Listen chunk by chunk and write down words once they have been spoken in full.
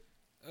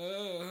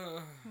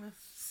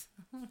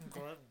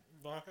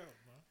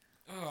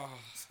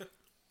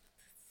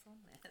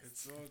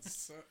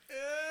So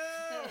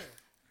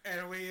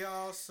and we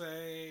all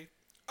say,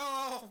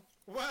 "Oh,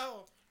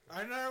 well,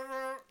 I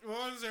never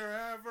was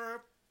there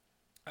ever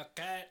a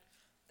cat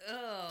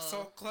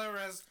so clever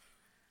as."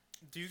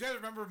 Do you guys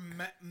remember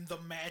the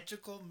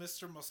magical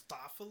Mr.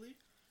 Mustafali?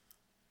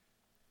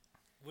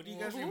 What do you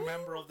guys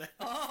remember of that?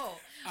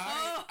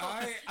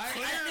 I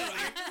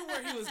knew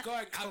where he was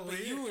going,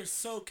 but you were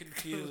so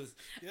confused.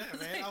 Yeah,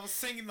 man, I was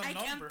singing the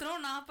number. I'm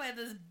thrown off by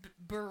this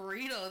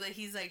burrito that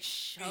he's like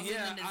shoving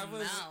in his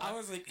mouth. I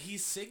was like,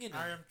 he's singing.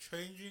 I am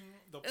changing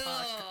the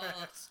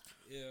podcast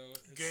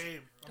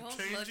game. I'm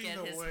changing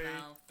the way.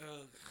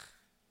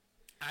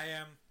 I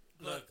am.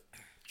 Look,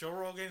 Joe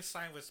Rogan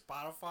signed with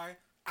Spotify.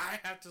 I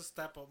have to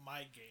step up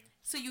my game.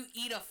 So you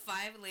eat a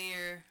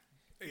 5-layer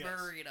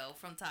burrito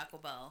from Taco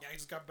Bell. Yeah, I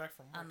just got back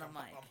from work. I'm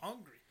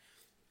hungry.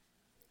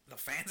 The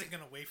fans ain't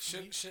gonna wait for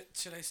me.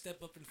 Should I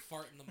step up and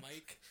fart in the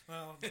mic?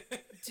 Well,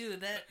 dude,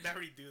 that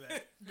already do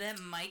that. That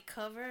mic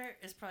cover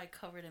is probably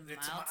covered in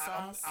mild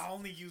sauce. I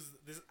only use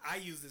this. I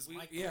use this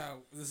mic. Yeah,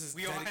 this is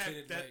we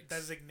dedicated all have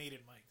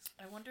designated mics.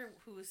 I wonder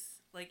who's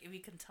like if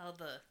you can tell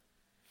the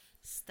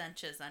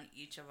stenches on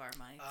each of our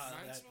mics.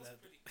 Mine smells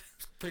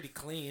pretty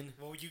clean.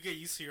 Well, you get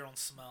used to your own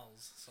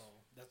smells, so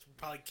we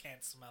probably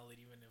can't smell it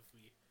even if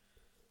we,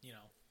 you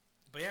know.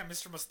 But yeah,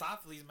 Mr.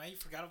 Mustafali's, man, you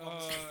forgot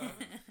about him.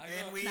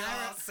 And we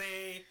all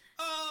say,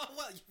 "Oh,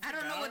 well." I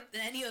don't know what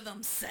any of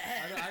them said.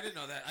 I didn't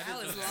know that. I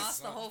was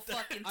lost the whole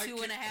fucking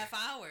 2.5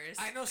 hours.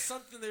 I know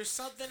something. There's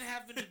something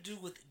having to do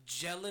with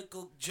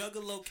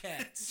juggalo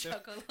cats.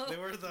 Juggalo. They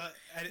were the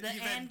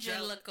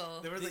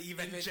angelical. They were the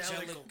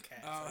evangelical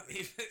cats.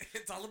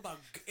 It's all about.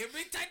 I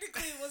mean,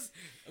 technically, it was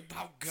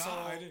about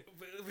God.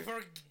 So before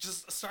we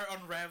just start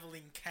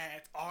unraveling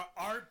cats,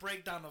 our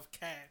breakdown of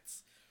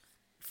cats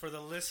for the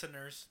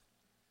listeners.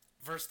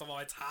 First of all,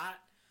 it's hot.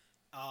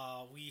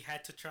 We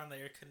had to turn on the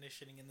air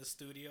conditioning in the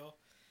studio.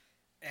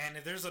 And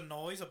if there's a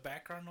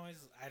background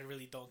noise, I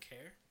really don't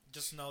care.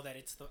 Just know that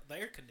it's the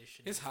air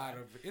conditioning. It's hot.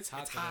 It's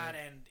hot,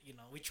 and,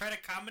 we try to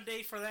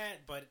accommodate for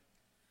that, but...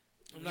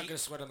 I'm not going to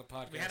sweat on the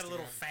podcast. We had a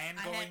little fan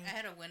going. I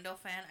had a window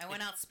fan. I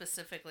went out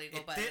specifically to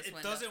go buy this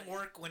window fan. It doesn't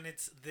work when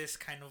it's this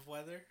kind of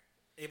weather.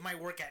 It might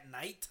work at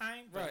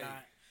nighttime, but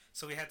not...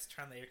 So we had to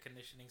turn on the air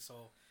conditioning,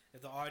 so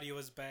if the audio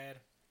is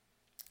bad...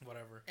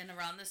 Whatever. And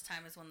around this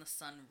time is when the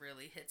sun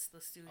really hits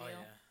the studio.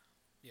 Oh,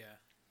 yeah.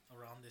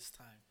 Around this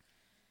time.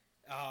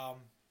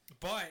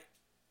 But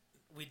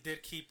we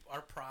did keep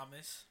our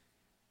promise.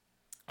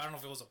 I don't know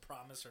if it was a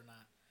promise or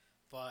not.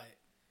 But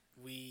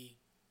we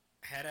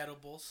had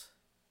edibles.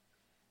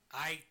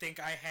 I think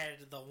I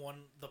had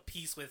the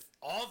piece with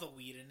all the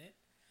weed in it.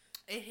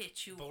 It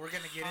hit you. But we're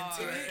going to get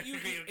into it.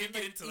 We're going to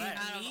get into that.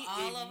 Out of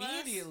all of us?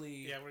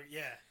 Immediately.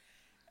 Yeah.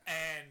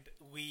 And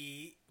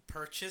we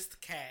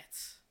purchased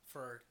cats.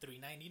 For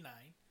 $3.99.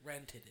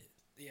 Rented it.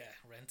 Yeah,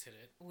 rented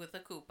it. With a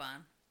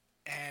coupon.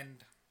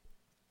 And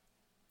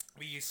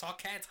we saw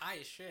cats high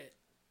as shit.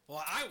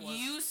 Well, I was.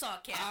 You saw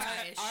cats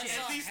high as shit.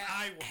 At least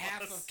I was.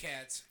 Half of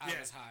cats, I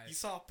was high. You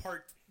saw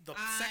the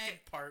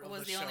second part of the show. I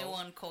was the only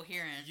one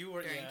coherent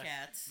during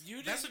cats.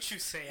 That's what you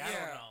say. I don't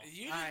know.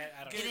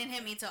 I don't know. It didn't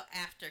hit me till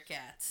after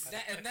cats.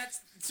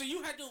 So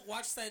you had to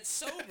watch that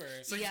sober.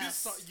 So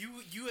yes.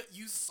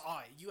 you saw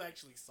it. You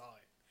actually saw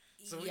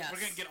it. So we're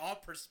going to get all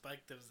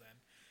perspectives then.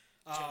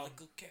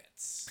 Jellicle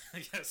cats.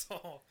 Yeah,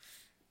 so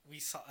we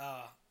saw.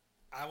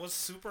 I was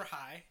super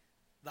high,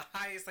 the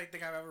highest I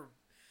think I've ever.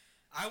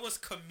 I was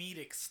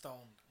comedic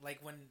stoned, like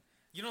when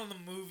in the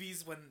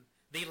movies when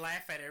they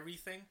laugh at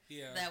everything.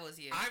 Yeah, that was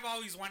you. I've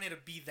always wanted to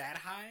be that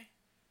high,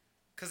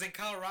 cause in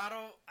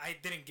Colorado I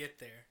didn't get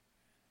there.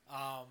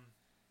 A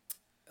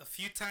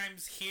few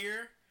times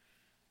here,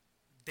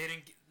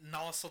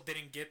 also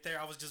didn't get there.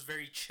 I was just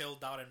very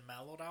chilled out and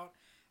mellowed out.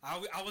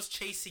 I was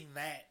chasing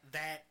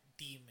that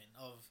demon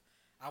of.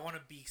 I want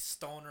to be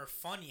stoner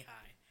funny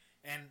high.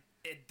 And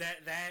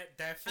that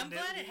definitely...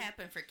 I'm glad it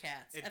happened for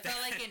cats. I felt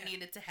like it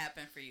needed to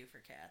happen for you for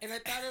cats. And I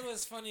thought it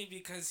was funny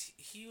because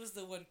he was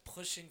the one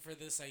pushing for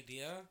this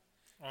idea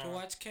to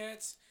watch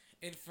cats.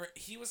 And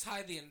he was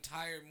high the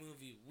entire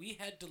movie. We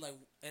had to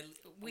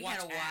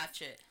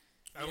watch it.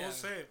 I will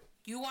say...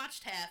 You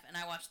watched half and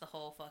I watched the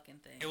whole fucking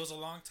thing. It was a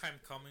long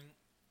time coming.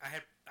 I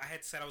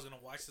had said I was going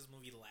to watch this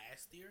movie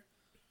last year.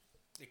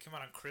 It came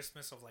out on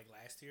Christmas of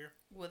last year.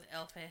 With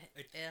El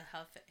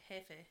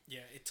Jefe.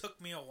 Yeah, it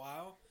took me a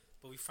while,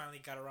 but we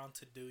finally got around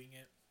to doing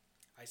it.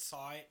 I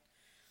saw it.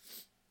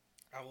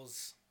 I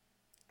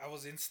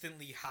was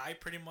instantly high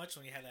pretty much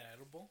when we had that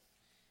edible.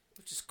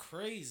 Which is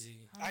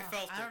crazy. I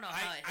felt it. I don't know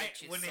how it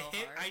hit you when so it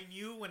hit, hard. I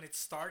knew when it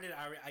started.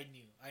 I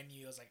knew. I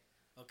was like,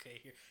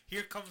 okay,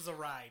 here comes the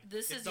ride.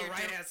 This is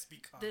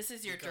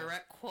your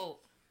direct quote.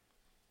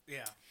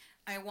 Yeah.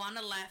 I want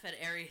to laugh at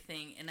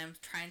everything, and I'm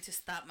trying to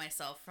stop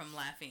myself from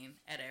laughing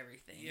at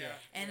everything. Yeah.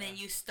 And then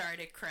you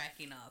started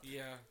cracking up.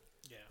 Yeah.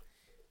 Yeah.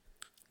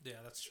 Yeah,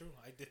 that's true.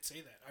 I did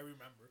say that. I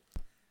remember.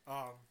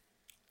 But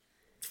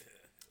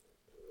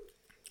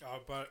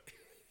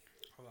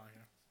hold on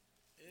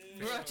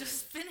here. Bro,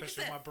 just finish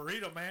Especially my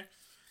burrito, man.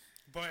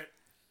 But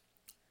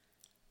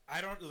I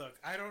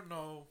don't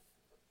know.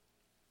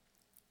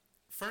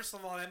 First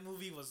of all, that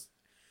movie was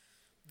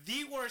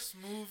the worst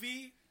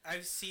movie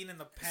I've seen in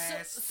the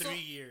past 3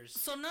 years.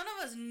 So none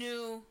of us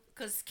knew,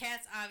 because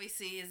Cats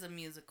obviously is a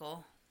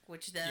musical,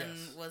 which then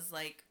was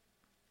like,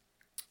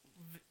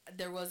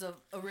 there was a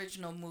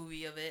original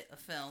movie of it, a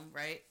film,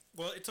 right?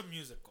 Well, it's a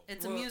musical.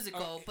 It's a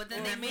musical, but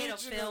then they made a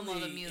film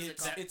of the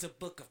musical. It's a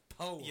book of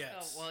poems.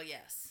 Yes. Oh, well,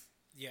 yes.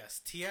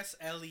 Yes, T.S.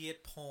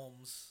 Eliot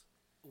poems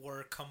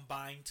were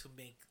combined to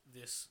make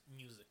this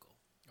musical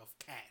of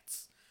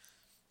Cats.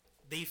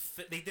 They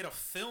did a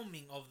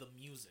filming of the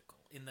musical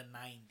in the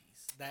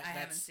 90s. I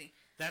haven't seen.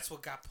 That's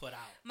what got put out.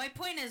 My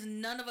point is,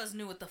 none of us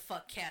knew what the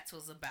fuck Cats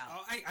was about.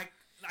 Oh,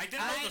 I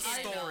didn't know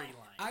the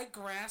storyline. I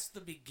grasped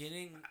the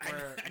beginning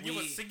where I knew it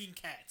was singing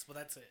cats, but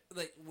that's it.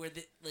 Like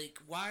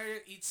why are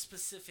each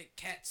specific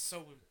cat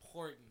so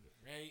important,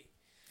 right?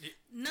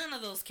 None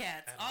of those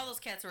cats. All those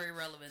cats were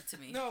irrelevant to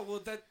me. No, well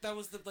that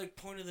was the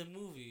point of the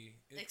movie.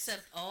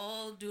 Except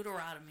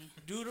Deuteronomy.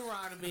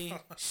 Deuteronomy.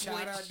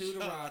 Shout out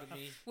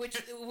Deuteronomy.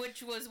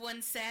 Which was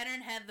when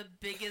Saturn had the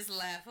biggest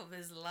laugh of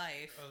his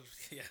life. Oh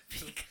yeah.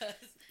 Because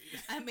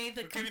I made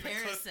the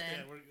comparison.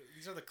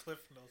 These are the cliff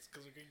notes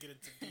because we're gonna get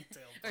into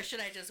detail. Or should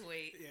I just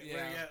wait?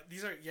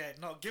 These are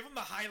no. Give them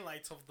the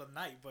highlights of the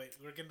night, but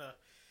we're gonna.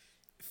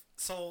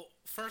 So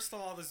first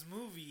of all, this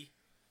movie.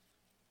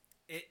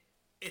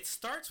 It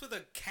starts with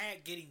a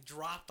cat getting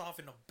dropped off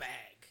in a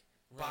bag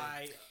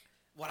by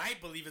what I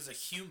believe is a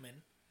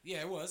human.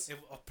 Yeah, it was.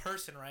 A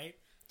person, right?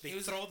 They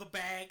throw the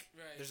bag.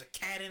 Right. There's a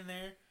cat in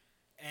there,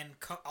 and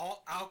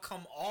out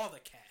come all the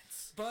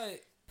cats.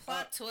 But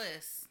plot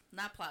twist.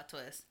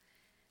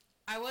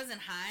 I wasn't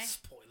high.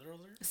 Spoiler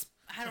alert.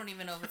 I don't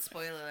even know if it's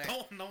spoiler alert.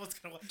 Don't know what's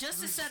gonna.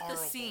 Just to set the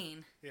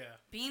scene. Yeah.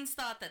 Beans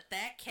thought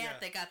that cat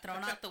that got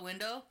thrown out the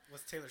window was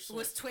Taylor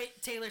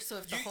Swift. Taylor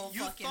Swift the whole fucking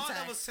time. You thought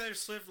that was Taylor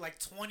Swift like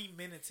 20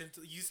 minutes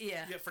into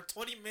for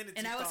 20 minutes.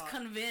 And I was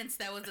convinced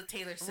that was a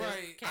Taylor Swift.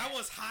 Right. Cat. I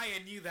was high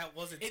and knew that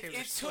wasn't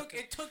Taylor Swift.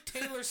 It took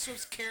Taylor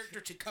Swift's character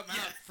to come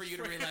out for you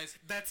to realize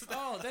that's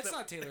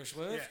not Taylor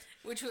Swift. Yeah.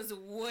 Which was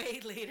way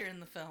later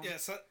in the film. Yeah.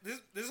 So this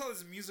is how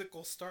this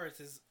musical starts.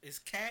 Is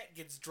cat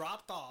gets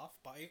dropped off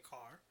by a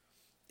car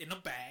in a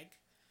bag.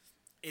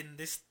 In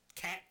this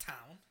cat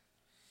town.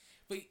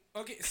 But,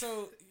 okay,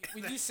 so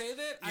when you say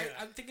that,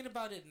 I'm thinking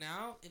about it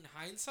now, in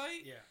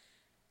hindsight. Yeah.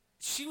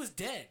 She was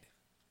dead.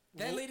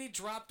 That lady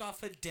dropped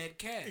off a dead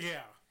cat.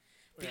 Yeah.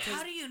 Because,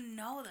 how do you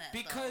know that?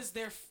 Because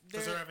they're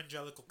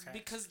evangelical cats.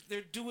 Because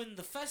they're doing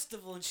the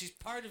festival and she's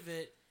part of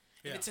it.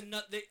 Yeah. And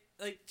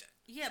it's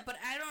Yeah, but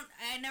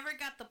I never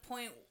got the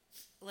point,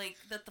 like,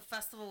 that the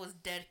festival was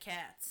dead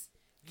cats.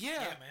 Yeah,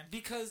 man.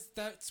 Because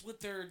that's what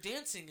they're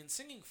dancing and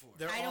singing for.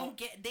 I don't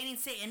get. They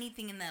didn't say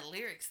anything in that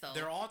lyrics though.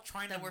 They're all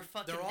trying to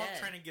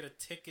get a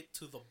ticket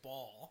to the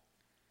ball,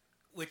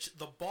 which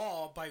the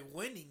ball, by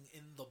winning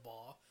in the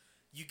ball,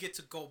 you get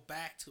to go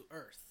back to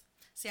Earth.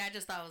 See, I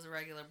just thought it was a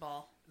regular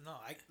ball.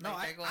 I got the whole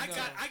thing.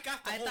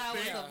 I thought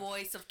it was the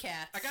voice of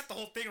cats. I got the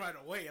whole thing right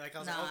away. Like I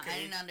was like, okay. I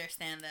didn't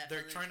understand that.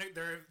 They're trying to.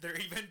 They're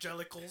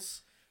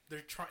evangelicals.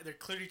 They're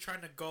clearly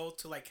trying to go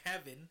to like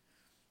heaven.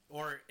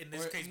 Or in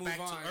this case, back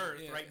to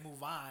Earth, right?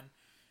 Move on.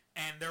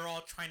 And they're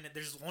all trying to...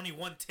 There's only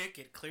one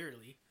ticket,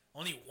 clearly.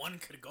 Only one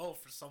could go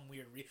for some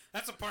weird reason.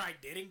 That's the part I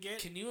didn't get.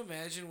 Can you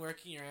imagine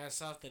working your ass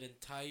off that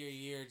entire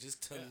year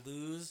just to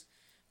lose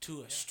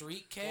to a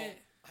street cat?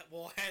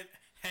 Well,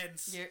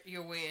 hence...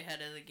 You're way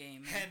ahead of the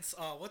game. Man. Hence,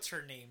 what's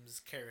her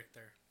name's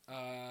character?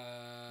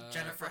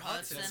 Jennifer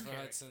Hudson.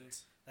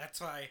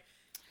 That's why...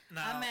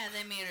 Now, I'm mad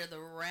they made her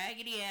the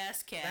raggedy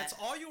ass cat. That's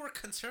all you were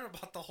concerned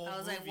about the whole movie. I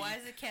was like, why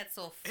is the cat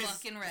so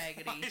fucking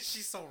raggedy? Why is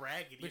she so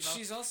raggedy? But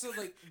she's also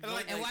like...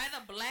 and why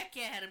the black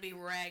cat had to be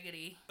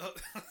raggedy?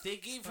 They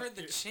gave her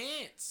the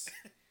chance.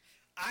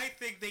 I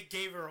think they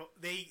gave her...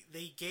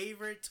 They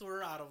gave it to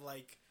her out of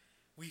like...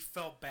 We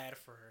felt bad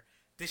for her.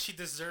 Did she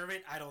deserve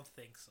it? I don't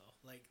think so.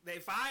 Like,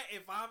 if I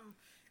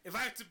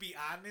have to be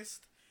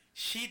honest,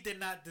 she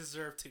did not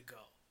deserve to go.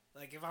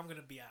 Like, if I'm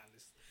gonna be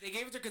honest. They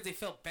gave it to her because they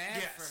felt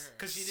bad for her.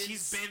 Because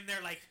she's been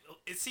there, like,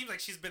 it seems like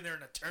she's been there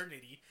an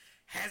eternity.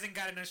 Hasn't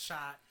gotten a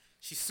shot.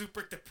 She's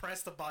super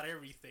depressed about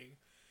everything.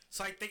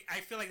 So I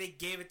feel like they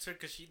gave it to her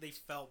because they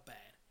felt bad.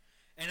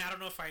 And I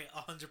don't know if I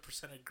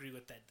 100% agree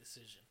with that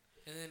decision.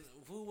 And then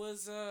who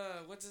was,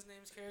 what's his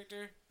name's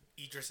character?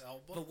 Idris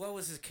Elba. But what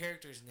was his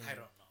character's name? I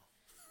don't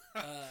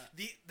know.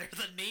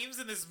 the names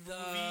in this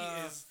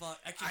movie is... Fuck.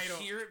 I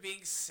can hear it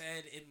being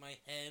said in my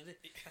head,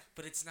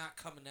 but it's not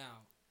coming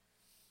out.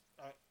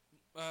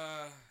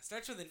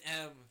 Starts with an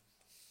M.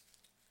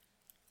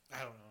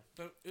 I don't know.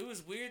 But it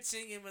was weird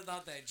seeing him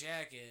without that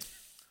jacket.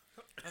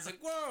 I was like,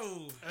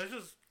 whoa!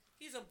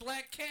 He's a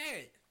black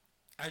cat.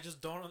 I just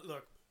don't...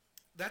 Look,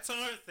 that's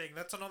another thing.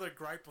 That's another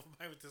gripe of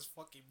mine with this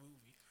fucking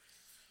movie.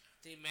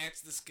 They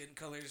matched the skin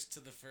colors to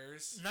the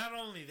furs. Not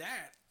only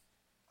that,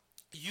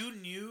 you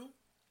knew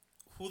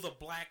who the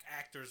black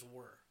actors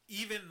were,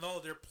 even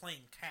though they're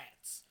playing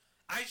cats.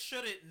 I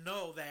shouldn't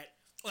know that,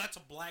 that's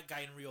a black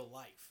guy in real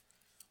life.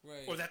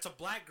 Right. Or that's a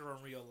black girl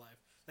in real life.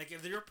 Like,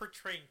 if you're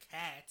portraying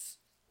cats,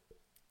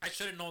 I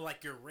shouldn't know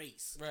like your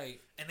race. Right.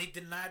 And they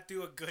did not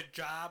do a good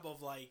job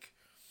of like.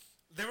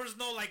 There was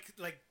no like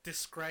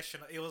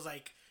discretion. It was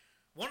like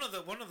one of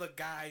the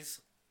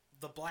guys,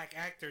 the black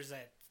actors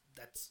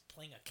that's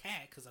playing a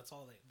cat, because that's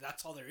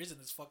all there is in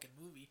this fucking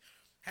movie,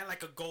 had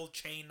like a gold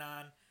chain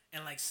on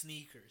and like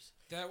sneakers.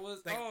 That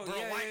was like, oh bro,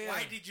 yeah,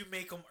 why did you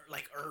make him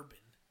like urban?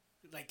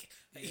 Like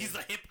he's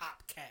a hip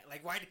hop cat.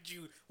 Like why did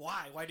you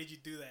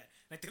do that?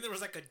 And I think there was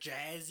like a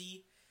jazz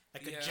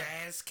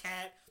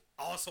cat,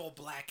 also a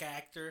black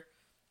actor,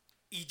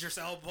 Idris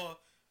Elba,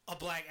 a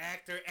black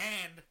actor,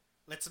 and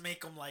let's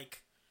make him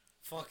like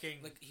fucking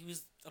like he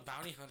was a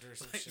bounty hunter or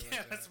some shit. Yeah,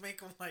 like that. let's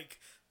make him like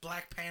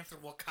Black Panther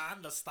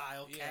Wakanda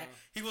style cat. Yeah.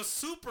 He was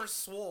super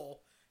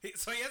swole.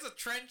 So he has a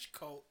trench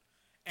coat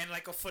and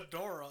like a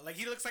fedora. Like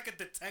he looks like a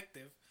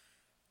detective.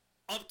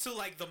 Up to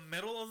like the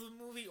middle of the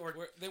movie or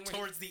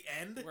towards the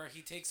end, where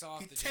he takes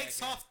off. He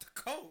takes off the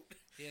coat.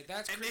 Yeah,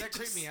 that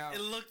creeped me out. It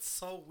looked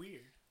so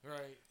weird.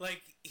 Right.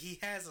 Like he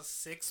has a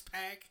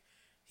 6-pack.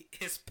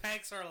 His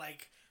pecs are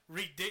like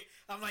ridiculous.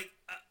 I'm like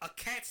a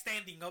cat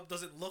standing up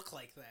doesn't look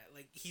like that.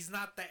 Like he's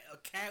not that. A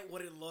cat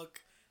wouldn't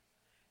look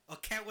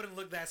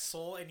that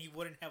swole, and he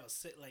wouldn't have a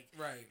sit like.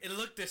 Right. It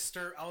looked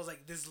disturbed. I was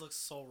like, this looks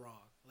so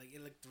wrong. Like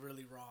it looked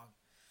really wrong.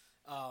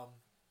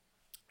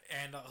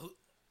 And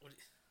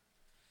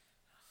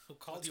who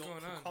called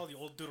the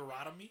old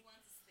Deuteronomy?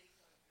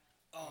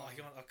 Oh,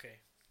 okay.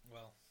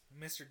 Well,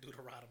 Mr.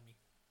 Deuteronomy.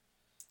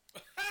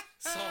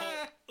 So,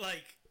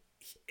 like,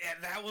 yeah,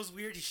 that was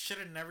weird. He should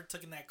have never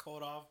taken that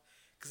coat off,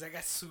 because that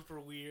got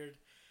super weird.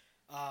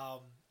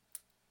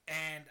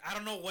 And I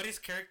don't know what his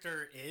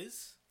character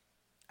is.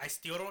 I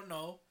still don't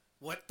know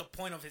what the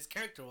point of his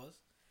character was,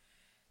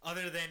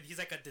 other than he's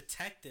like a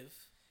detective.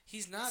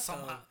 He's not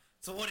somehow.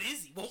 So what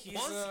is he? What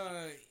was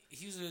he?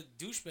 He was a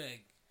douchebag.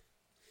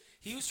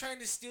 He was trying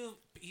to steal.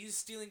 He was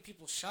stealing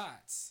people's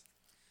shots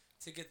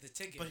to get the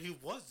ticket. But he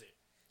wasn't.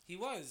 He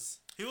was.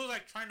 He was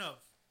like trying to.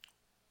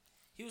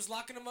 He was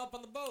locking them up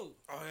on the boat.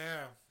 Oh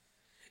yeah.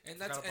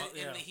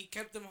 And he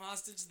kept them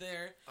hostage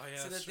there,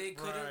 so that they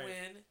couldn't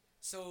win.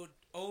 So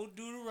old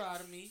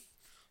Deuteronomy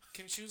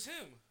can choose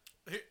him.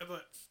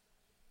 But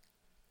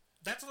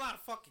that's a lot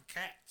of fucking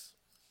cats.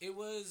 It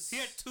was. He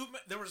had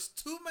there was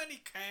too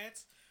many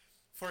cats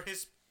for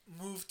his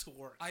move to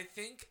work. I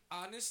think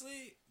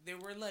honestly there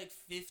were like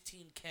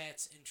 15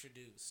 cats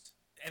introduced,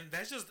 and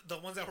that's just the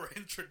ones that were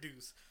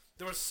introduced.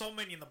 There were so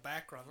many in the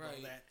background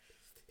though,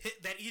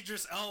 that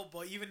Idris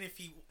Elba, even if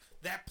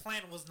that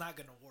plan was not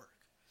gonna work.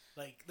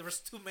 Like there was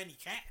too many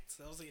cats.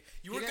 I was like,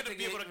 you weren't gonna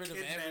be able to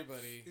kidnap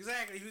everybody.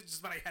 Exactly, he was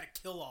just had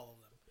to kill all of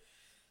them.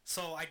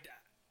 So I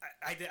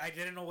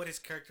didn't know what his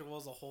character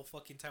was the whole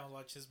fucking time I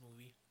watched his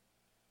movie.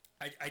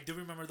 I do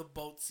remember the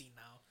boat scene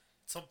now.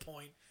 At some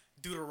point,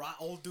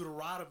 old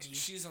Deuteronomy.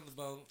 She's on the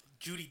boat.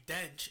 Judi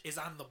Dench is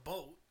on the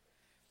boat.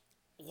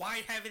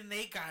 Why haven't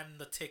they gotten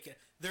the ticket?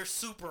 They're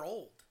super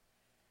old.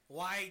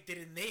 Why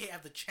didn't they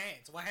have the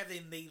chance? Why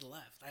haven't they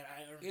left?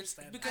 I don't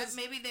understand. Because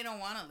maybe they don't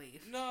want to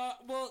leave. No,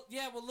 well,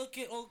 yeah, well, look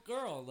at old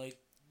girl, like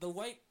the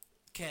white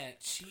cat.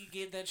 She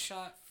gave that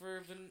shot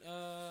for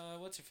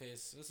what's her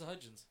face? It was the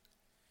Hudgens.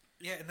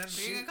 Yeah, and then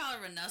you're gonna call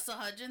her Vanessa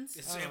Hudgens?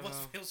 It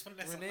was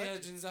Vanessa Renee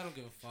Hudgens. I don't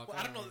give a fuck. Well,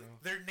 I don't know.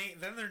 Their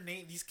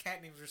name. These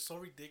cat names are so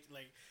ridiculous.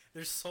 Like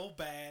they're so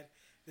bad.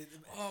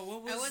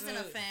 What was? I wasn't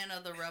a fan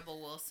of the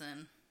Rebel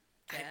Wilson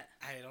cat.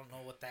 I don't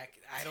know what that.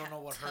 I don't know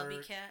what Tubby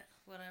her cat,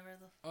 whatever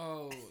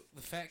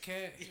the fat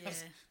cat.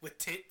 Yes, with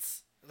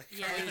tits. Like,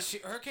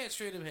 her cat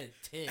straight up had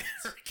tits.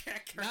 her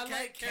cat not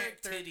like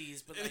cat character,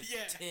 titties, but like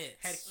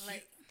tits.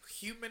 Had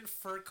human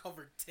fur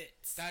covered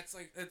tits. That's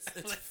like it's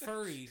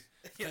furry.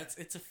 Yeah.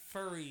 It's a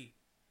furry.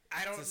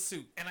 It's a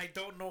suit, and I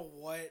don't know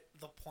what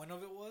the point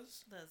of it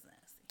was. That's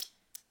nasty.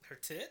 Her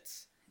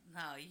tits?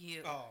 No,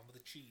 you. Oh, the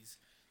cheese.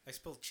 I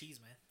spilled cheese,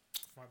 man,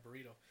 for my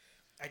burrito.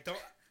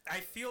 I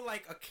feel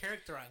like a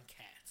character on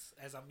Cats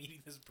as I'm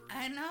eating this burrito.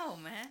 I know,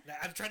 man.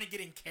 I'm trying to get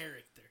in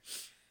character.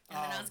 And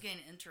then I was getting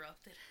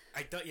interrupted.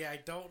 I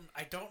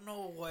don't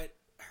know what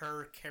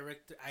her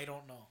character. I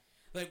don't know.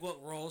 Like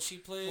what role she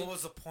played? What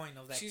was the point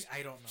of that?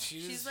 I don't know.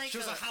 She was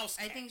a house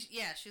cat. I think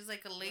she's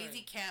like a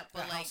lazy cat,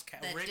 but like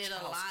cat, that did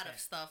a lot of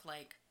stuff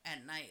like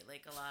at night,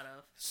 like a lot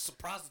of. It's a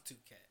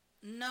prostitute cat.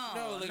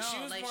 No, she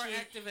was more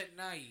active at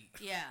night.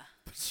 Yeah,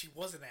 but she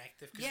wasn't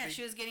active. Yeah,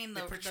 she was getting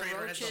the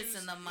roaches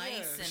and the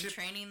mice and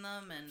training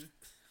them and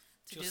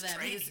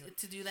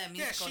to do that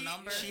musical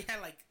number. She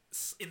had like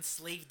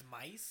enslaved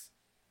mice,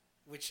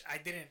 which I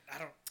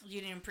don't.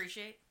 You didn't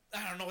appreciate?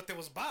 I don't know what that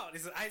was about.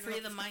 Free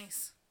the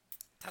mice.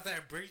 Not that I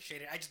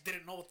appreciate it. I just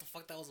didn't know what the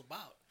fuck that was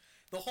about.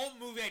 The whole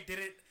movie, I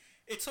didn't.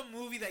 It's a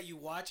movie that you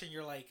watch and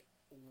you're like,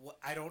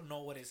 I don't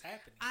know what is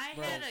happening. I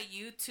had a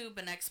YouTube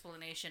an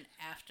explanation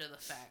after the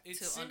fact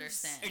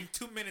understand. In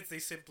 2 minutes, they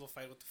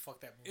simplified what the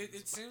fuck that movie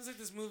is. It seems like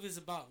this movie is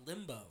about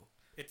limbo.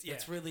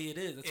 That's really it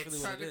is. That's really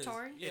what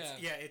purgatory?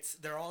 it is.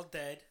 They're all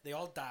dead. They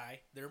all die.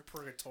 They're in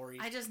purgatory.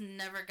 I just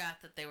never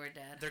got that they were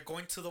dead. They're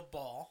going to the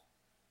ball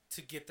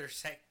to get their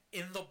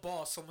In the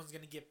ball, someone's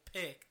going to get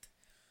picked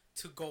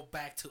to go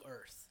back to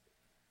Earth.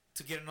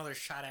 to get another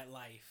shot at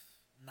life.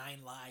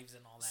 9 lives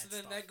and all that stuff. So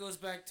then that goes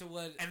back to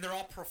what... And they're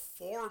all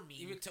performing.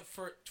 Even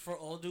for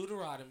old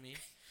Deuteronomy.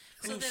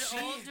 So did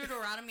old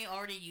Deuteronomy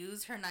already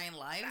use her 9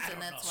 lives,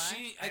 and that's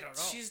why? I don't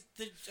know. She's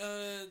the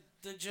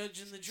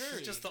judge and the jury.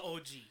 She's just the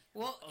OG.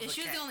 Well,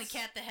 she was the only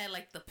cat that had,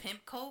 like, the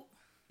pimp coat.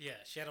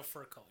 Yeah, she had a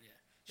fur coat, yeah.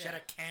 She had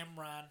a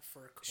Cameron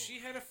fur coat.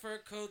 She had a fur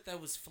coat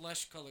that was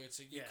flesh colored,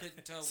 so you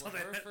couldn't tell when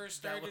her first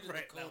started and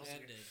the coat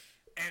ended.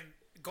 And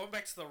going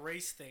back to the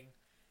race thing,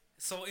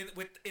 so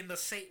with the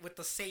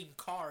same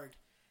card,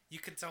 you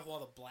could tell who all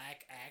the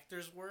black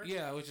actors were.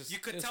 Yeah, which is you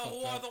could tell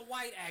who all the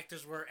white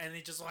actors were, and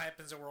it just so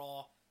happens that we're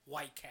all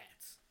white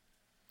cats.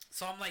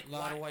 So I'm like, a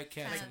lot of white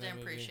cats. I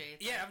didn't appreciate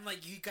that. Yeah, I'm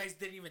like, you guys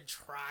didn't even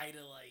try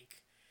to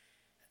like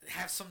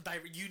have some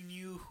You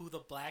knew who the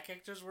black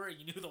actors were, and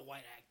you knew who the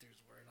white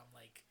actors were, and I'm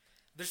like,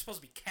 they're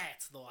supposed to be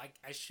cats, though.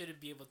 I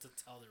shouldn't be able to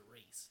tell their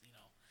race, you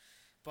know,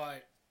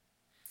 but.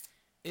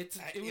 It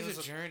was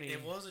a journey.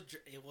 It was a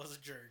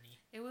journey.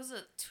 It was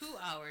a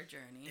 2-hour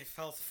journey. It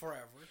felt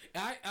forever.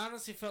 I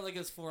honestly felt like it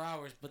was 4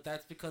 hours, but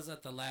that's because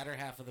at the latter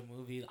half of the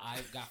movie, I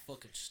got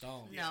fucking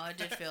stoned. No, it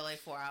did feel like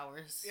 4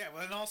 hours. Yeah,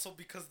 well, and also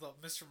because the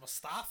Mr.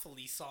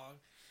 Mustafali song.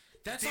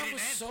 That song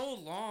was so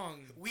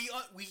long. We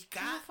got. Who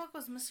the fuck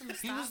was Mr.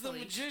 Mustafali? He was the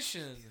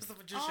magician. He was the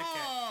magician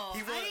cat. Oh, I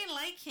didn't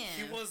like him.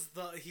 He was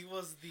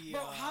the.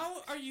 Bro,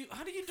 how do you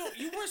know?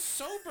 You were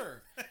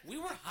sober. We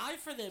were high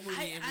for that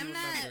movie. I'm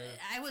not.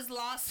 I was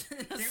lost.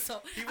 I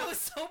was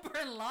sober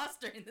and lost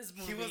during this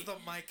movie. He was the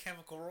My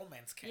Chemical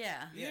Romance cat.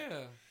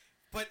 Yeah.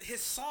 But his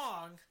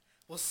song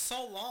was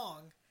so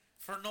long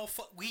for no.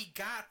 We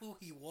got who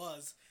he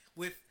was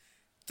with.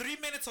 3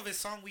 minutes of his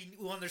song, we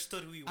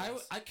understood who he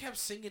was. I kept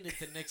singing it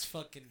the next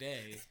fucking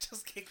day.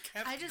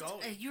 Kept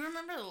going. You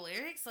remember the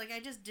lyrics? Like, I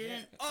just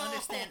didn't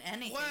understand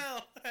anything.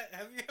 Well,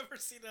 have you ever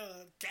seen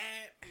a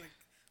cat like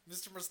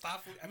Mr.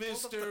 Mustafali?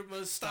 Mr.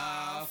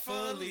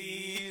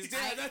 Mustafali.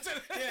 Yeah, that's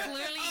it. Yeah.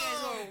 Clearly, you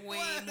guys were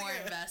way more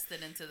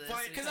invested into this.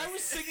 Because I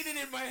was singing it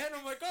in my head.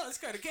 I'm like, oh, it's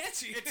kind of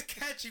catchy. It's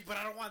catchy, but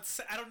I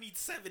don't need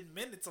 7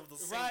 minutes of the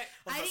song. Right.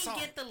 I didn't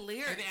get the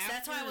lyrics.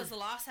 That's why I was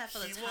lost half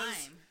of the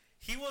time.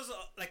 He was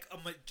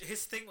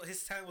his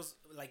talent was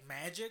like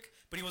magic,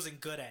 but he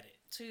wasn't good at it.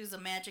 So he was a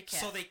magic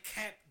cat. So they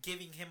kept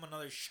giving him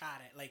another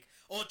shot at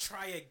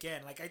try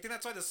again. Like I think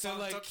that's why the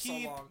song took so long.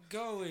 Keep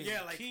going.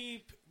 Yeah,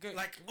 keep going.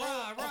 Like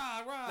rah.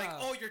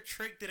 Like your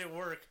trick didn't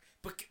work,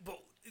 but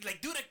like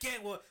do it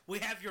again. We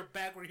have your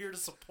back. We're here to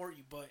support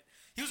you. But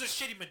he was a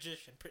shitty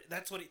magician.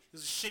 That's what he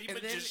was. A shitty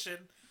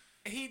magician.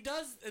 He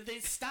does. They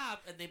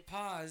stop and they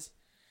pause.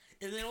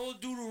 And then old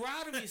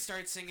Deuteronomy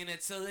starts singing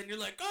it, so then you're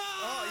like,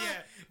 oh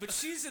yeah. But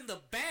she's in the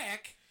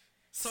back.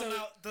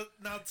 So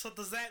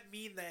does that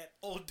mean that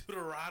old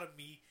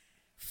Deuteronomy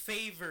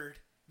favored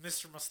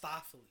Mr.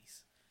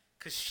 Mustafali's?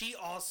 Because she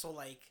also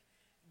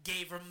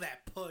gave him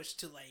that push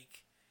to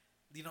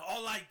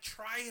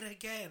try it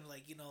again,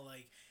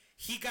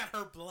 he got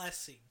her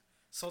blessing.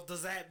 So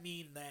does that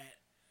mean that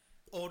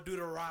old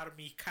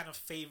Deuteronomy kind of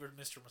favored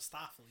Mr.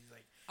 Mustafali's?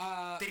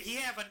 Did he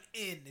have an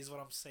in? Is what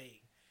I'm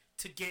saying.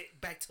 To get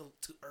back to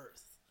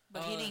Earth.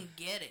 But he didn't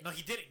get it. No,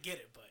 he didn't get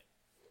it, but...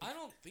 I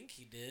don't think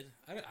he did.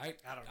 I don't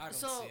know.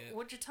 So,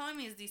 what you're telling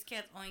me is these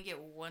cats only get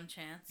one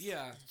chance?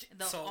 Yeah.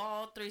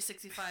 All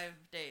 365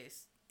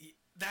 days.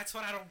 That's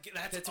what I don't get.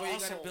 That's why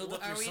also, you gotta build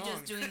up your song. Are we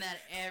just doing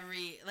that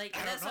every...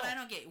 that's what I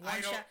don't get.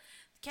 One shot...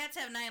 Cats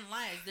have 9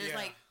 lives. There's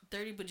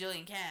 30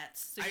 bajillion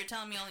cats. So you're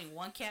telling me only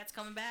one cat's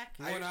coming back?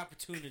 One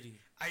opportunity.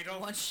 I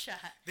don't. One shot.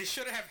 They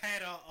should have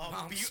had a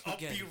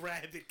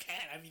B-rabbit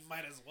cat. I mean,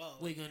 might as well.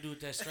 What are you gonna do with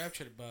that strap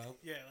to the Bob?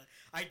 Yeah,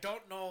 I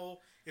don't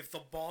know if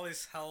the ball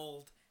is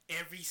held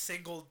every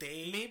single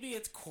day. Maybe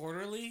it's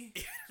quarterly.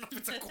 If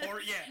it's a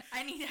quarter, yeah.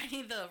 I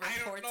need the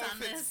reports on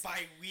this. If it's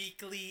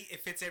bi-weekly,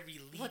 if it's every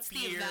leap year. What's the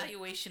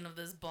evaluation of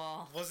this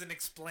ball? Wasn't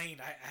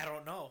explained. I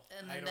don't know.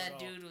 And then that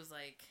dude was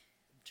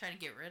trying to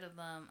get rid of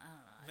them.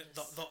 I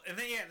don't know. And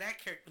then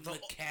that character,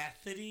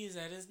 McCathety, is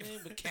that his name?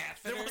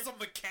 McCatheter? There was a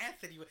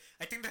McCathety.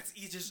 I think that's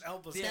Idris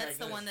Elba's. That's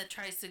the one that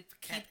tries to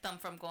keep them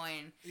from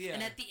going. Yeah.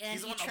 And at the end,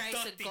 he tries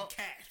to go.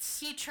 Cats.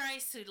 He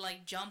tries to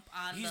jump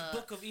on He's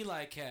Book of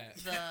Eli cat.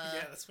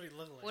 Yeah, that's what he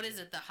looked like. What is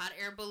it? The hot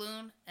air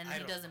balloon, and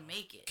he doesn't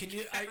make it. Can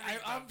you?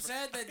 I'm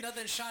sad that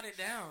nothing shot it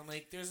down.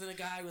 There's a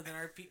guy with an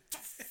RP.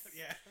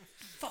 Yeah.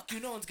 Fuck you!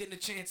 No one's getting a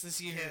chance this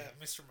year. Yeah,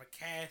 Mr.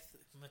 McCatheter.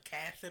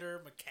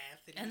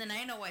 And then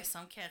I know why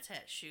some cats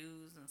had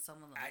shoes and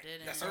some of them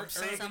didn't. That's what I'm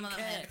saying. Some of them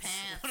had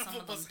pants. Some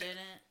of them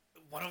didn't.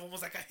 One of them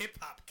was like a hip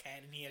hop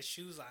cat, and he had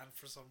shoes on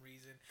for some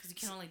reason. Because he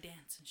can only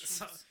dance in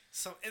shoes.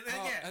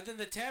 And then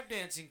the tap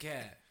dancing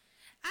cat.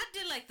 I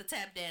did like the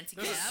tap dancing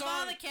cat. Of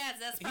all the cats,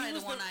 that's probably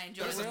the one I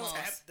enjoyed the most.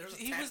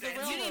 He was the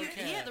railroad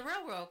cat. Yeah, the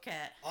railroad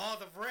cat. Oh,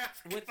 the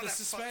railroad with the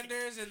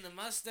suspenders and the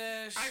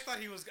mustache. I thought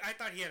he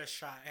had a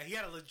shot. He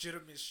had a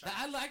legitimate shot.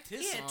 I liked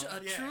his song. He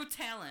had a true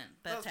talent.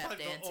 That was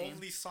probably dancing. the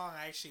only song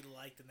I actually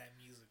liked in that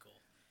musical.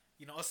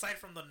 Aside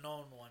from the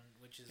known one,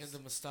 which is and the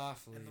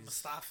Mustafali's. And the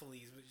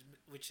Mustafali's,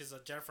 which is a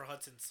Jennifer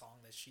Hudson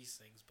song that she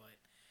sings, but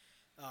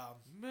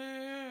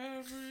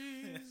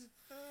memories.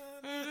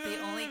 The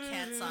only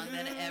song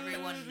that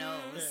everyone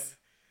knows.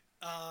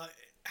 Yeah.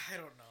 I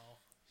don't know.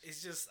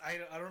 It's just I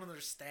don't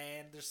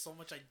understand. There's so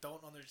much I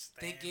don't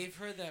understand. They gave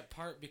her that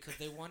part because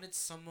they wanted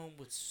someone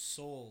with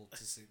soul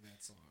to sing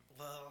that song.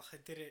 Well,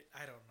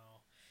 I don't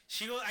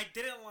know. I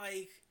didn't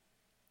like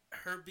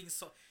her being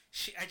so.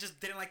 I just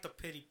didn't like the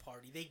pity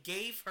party. They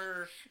gave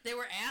her. They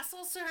were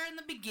assholes to her in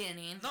the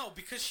beginning. No,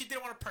 because she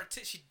didn't want to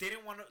participate. She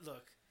didn't want to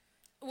look.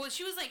 Well,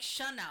 she was like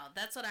shunned out.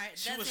 That's what I.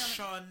 She was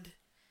shunned,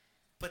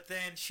 but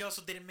then she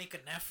also didn't make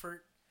an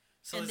effort.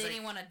 So and they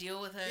didn't want to deal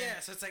with her.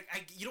 Yeah, so it's like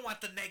you don't want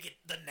the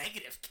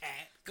negative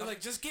cat. They're like,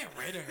 just get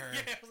rid of her.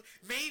 Yeah,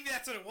 maybe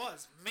that's what it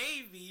was.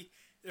 Maybe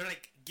they're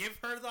like, give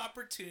her the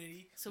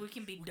opportunity, so we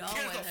can be done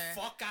with her. Get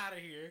the fuck out of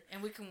here,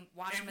 and we can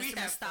watch Mr.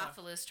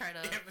 Mistopheles try to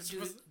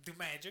do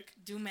magic.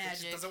 Do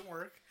magic. It doesn't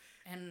work.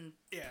 And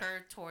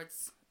purr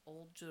towards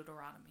old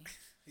Deuteronomy.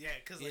 Yeah,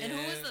 because and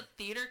who was the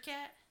theater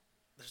cat?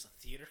 There's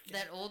a theater cat.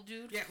 That old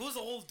dude? Yeah, who's the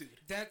old dude?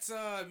 That's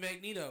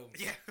Magneto.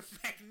 Yeah,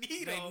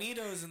 Magneto.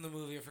 Magneto's in the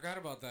movie. I forgot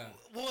about that.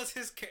 What was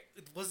his cat?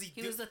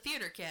 He was the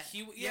theater cat.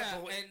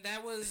 And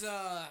that was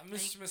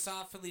Mr.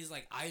 Mistopheles'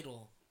 like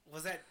idol.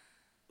 Wasn't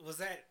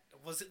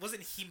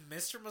he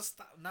Mr.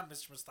 Not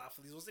Mr.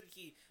 Mistopheles? Wasn't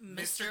he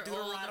Mr.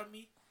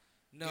 Deuteronomy?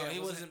 No, he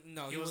wasn't.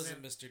 No, he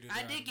wasn't Mr.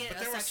 Deuteronomy. I did get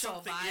a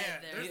sexual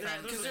vibe there.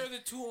 Because they're the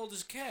two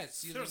oldest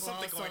cats. There was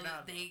something going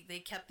on. They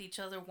kept each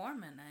other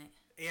warm at night.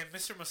 And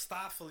Mr.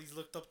 Mistopheles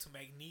looked up to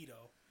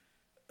Magneto.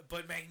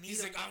 But Magneto...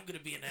 He's like, I'm going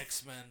to be an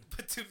X-Men.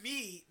 But to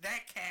me,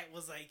 that cat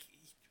was like,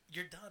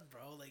 you're done,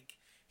 bro. Like,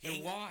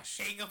 you're washed.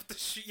 Hang up the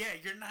shit. Yeah,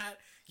 you're not...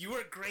 You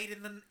were great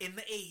in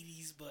the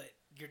 80s, but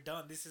you're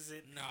done. This is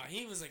it. No,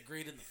 he was like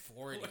great in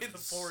the 40s. In the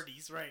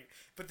 40s, right.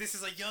 But this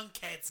is a young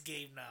cat's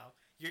game now.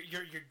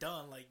 You're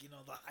done. Like, you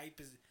know, the hype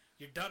is...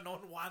 You're done. No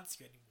one wants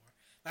you anymore.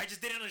 I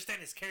just didn't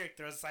understand his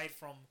character aside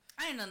from...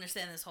 I didn't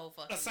understand this whole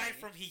fucking Aside movie.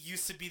 from he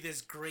used to be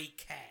this great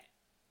cat.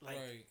 Like,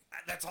 right.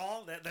 That's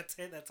all. That's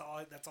it. That's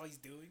all he's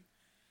doing.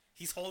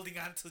 He's holding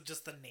on to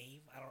just the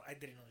name. I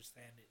didn't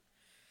understand it.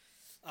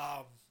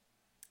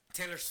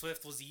 Taylor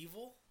Swift was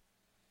evil.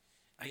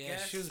 I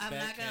guess. She was I'm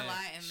not gonna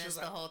lie and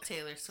missed the whole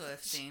Taylor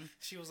Swift scene.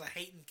 She was a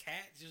hating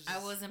cat.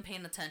 I wasn't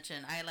paying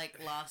attention.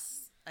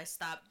 I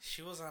stopped.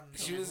 She was on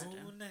the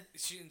moon.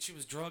 She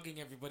was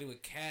drugging everybody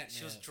with catnip.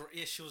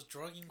 She was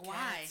drugging cats.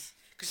 Why?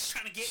 Because she's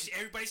trying to get.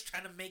 Everybody's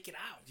trying to make it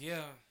out.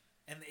 Yeah.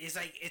 And it's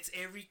like, it's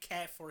every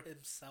cat for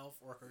himself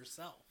or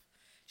herself.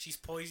 She's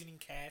poisoning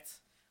cats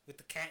with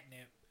the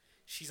catnip.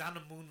 She's on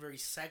the moon very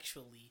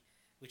sexually,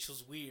 which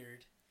was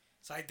weird.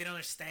 So I didn't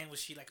understand,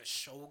 was she like a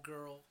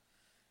showgirl?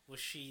 Was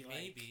she like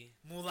maybe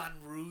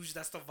Moulin Rouge?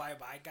 That's the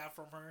vibe I got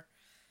from her.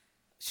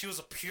 She was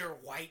a pure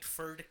white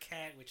furred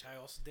cat, which I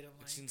also didn't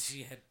like. Since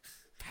she had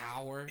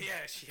power.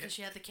 Yeah,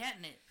 she had the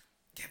catnip.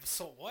 Yeah, but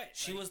so what?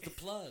 She was the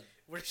plug.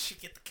 Where did she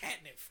get the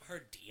catnip from?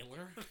 Her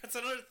dealer? That's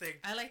another thing.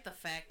 I like the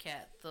fat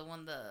cat. The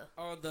one the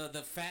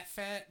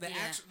fat?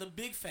 The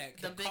big fat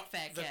cat. The big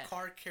fat cat. The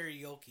car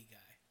karaoke guy.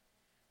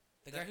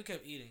 The guy who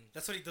kept eating.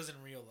 That's what he does in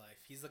real life.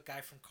 He's the guy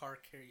from Car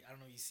Karaoke. I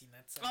don't know if you've seen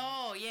that segment.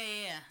 Oh,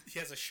 yeah. He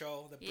has a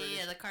show.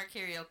 The Car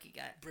Karaoke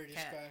guy. British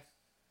guy.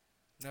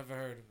 Never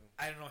heard of him.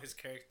 I don't know his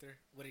character.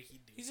 What did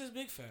he do? He's just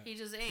big fat. He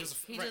just ate.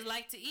 He just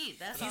liked to eat.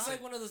 That's He's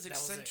like one of those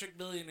eccentric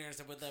billionaires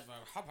that would have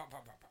hop.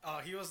 Oh,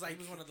 he was like... He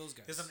was one of those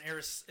guys. He was an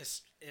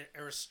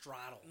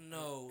Aristotle.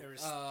 No.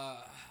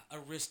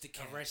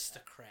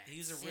 Aristocrat.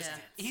 He's a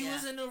He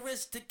was an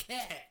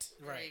aristocrat.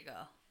 Right. There you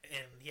go.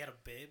 And he had a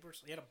bib or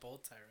something. He had a bow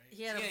tie, right?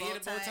 He had a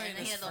bow tie and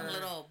he had them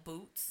little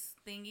boots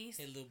thingies.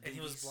 And he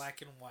was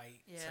black and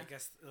white. Yeah. So I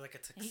guess like a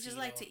tuxedo. He just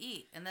liked to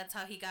eat. And that's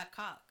how he got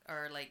caught.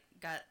 Or like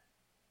got...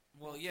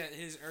 Well, yeah,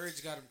 his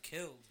urge got him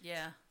killed.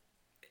 Yeah.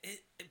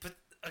 But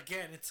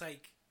again, it's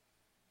like...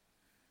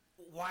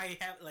 Why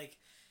have... Like...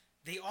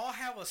 They all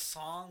have a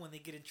song when they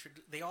get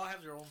introduced. They all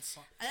have their own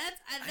song.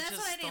 That's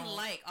what I didn't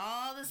like.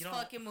 All this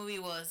fucking movie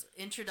was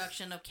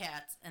introduction of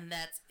cats, and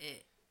that's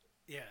it.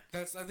 Yeah.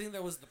 I think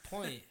that was the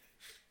point.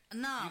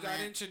 No, you got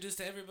introduced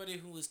to everybody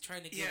who was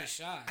trying to get a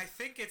shot. I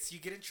think it's you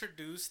get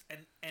introduced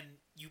and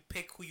you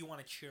pick who you want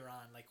to cheer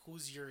on. Like,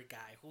 who's your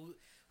guy?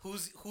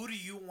 Who do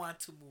you want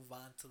to move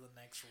on to the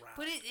next round?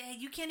 But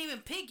you can't even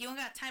pick. You don't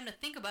got time to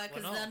think about it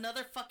because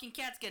another fucking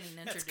cat's getting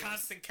introduced. It's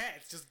constant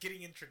cats just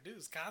getting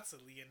introduced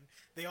constantly, and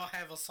they all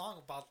have a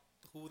song about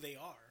who they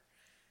are.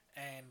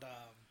 And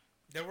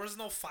there was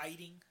no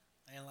fighting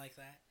and like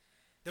that.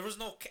 There was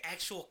no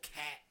actual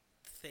cat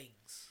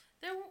things.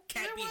 There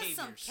was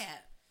some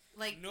cat.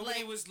 Like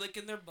nobody was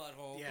licking their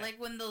butthole. Yeah. Like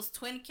when those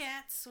twin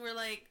cats were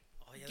like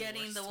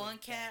getting the one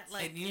cat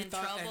like in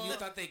trouble. And you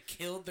thought they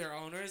killed their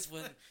owners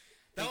when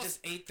they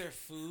just ate their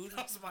food?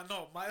 That was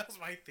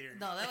my theory.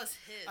 No, that was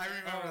his. I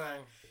remember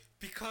that.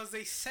 Because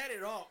they set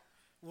it up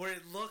where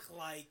it looked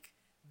like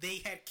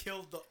they had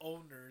killed the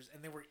owners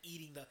and they were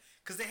eating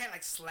because they had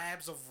like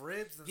slabs of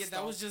ribs and stuff. Yeah,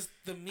 that was just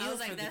the meal. I was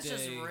like, that's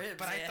just ribs.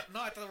 But I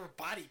thought they were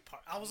body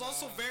parts. I was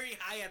also very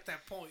high at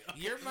that point.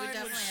 Your mind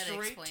was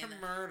straight to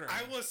murder.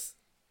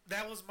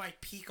 That was my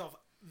peak of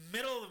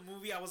middle of the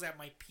movie, I was at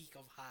my peak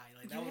of high.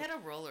 Like you had a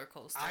roller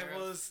coaster. I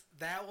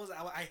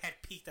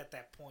had peaked at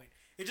that point.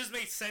 It just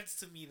made sense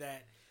to me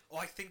that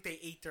I think they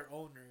ate their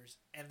owners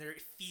and they're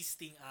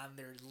feasting on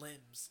their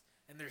limbs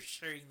and they're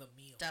sharing the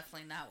meal.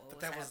 Definitely not what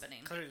was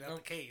happening. Clearly not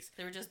the case.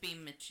 They were just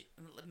being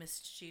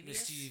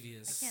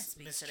mischievous. I can't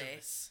speak today.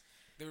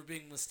 They were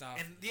being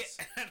Mustafa. And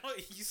I know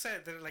you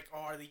said they're like,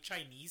 are they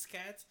Chinese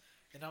cats?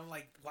 And I'm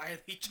like, why are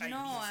they Chinese? No,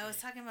 I was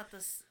talking about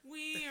this.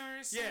 We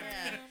are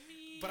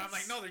But I'm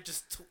like, no, they're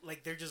just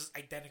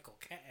identical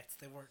cats.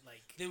 They weren't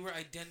like they were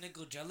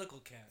identical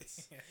jellicle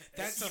cats.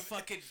 That's a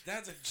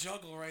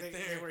juggle right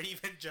there. They were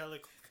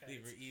evangelical cats. They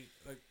were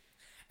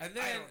and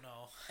then I don't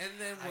know. And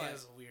then what? That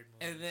was a weird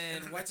movie. And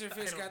then what's her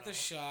face got the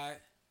shot.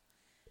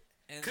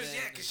 Because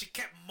she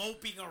kept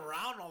moping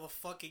around all the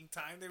fucking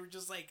time. They were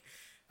just like,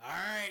 all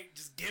right,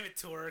 just give it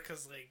to her,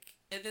 because like.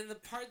 And then the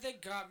part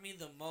that got me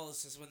the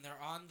most is when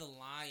they're on the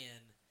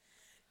lion,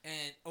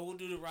 and Old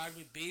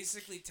Deuteronomy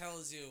basically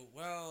tells you,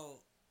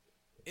 well,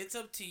 it's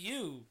up to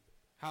you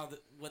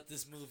what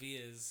this movie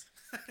is.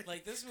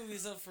 Like, this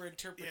movie's up for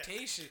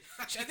interpretation.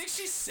 Yeah. I think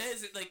she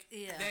says it like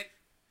that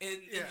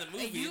in the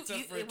movie. It's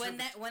up for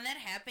when that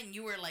happened,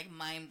 you were like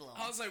mind blown.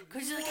 I was like,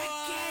 because you're like,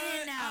 I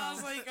get it now. I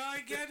was like, oh,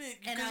 I get it.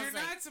 Because you're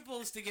not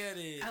supposed to get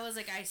it. I was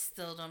like, I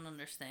still don't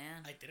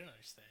understand. I didn't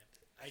understand.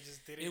 I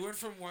just didn't. It went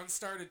from 1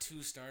 star to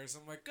 2 stars.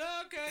 I'm like,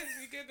 oh, okay,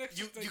 you get it.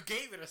 You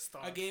gave it a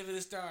star. I gave it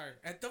a star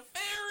at the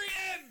very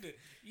end.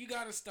 You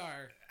got a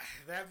star.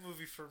 That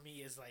movie for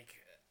me is like,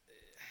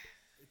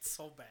 it's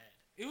so bad.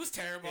 It was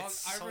terrible.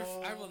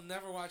 I will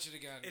never watch it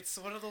again. It's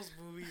one of those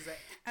movies that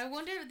I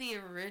wonder if the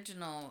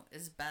original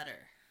is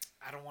better.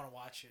 I don't want to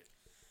watch it.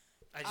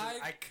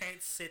 I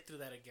can't sit through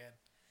that again.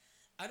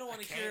 I don't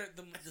want to hear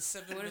the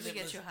 7 minute. What if we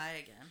get you high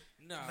again?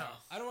 No.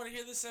 I don't want to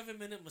hear the 7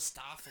 minute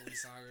Mustafa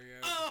song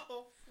again.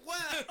 Oh,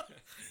 wow.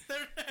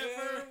 There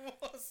never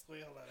was.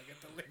 Wait, hold on. I get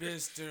the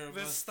lyrics. Mr.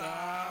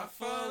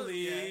 Mustafa.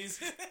 Yeah.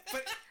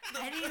 But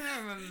I didn't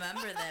even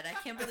remember that. I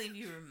can't believe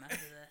you remember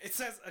that. It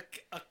says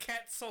a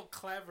cat so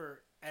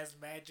clever as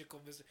magical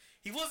Mr.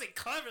 He wasn't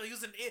clever. He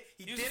was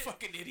he was a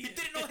fucking idiot. He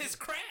didn't know his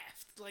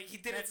craft. Like, he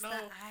didn't know.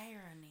 That's the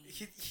irony.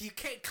 You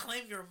can't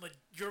claim you're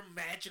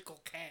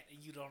magical cat and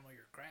you don't know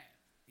your craft.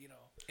 You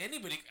know,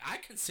 I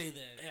can say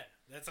that. Yeah,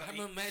 I'm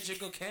a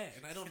magical cat,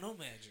 and I don't know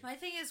magic. My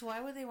thing is, why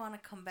would they want to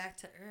come back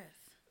to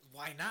Earth?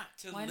 Why not?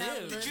 Why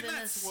not live Did you in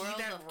not this see world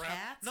that of realm?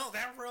 cats? No,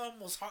 that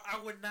realm was hard. I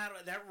would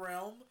not. That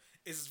realm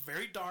is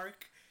very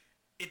dark.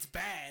 It's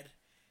bad.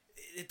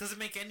 It doesn't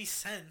make any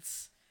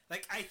sense.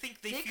 Like, I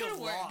think they feel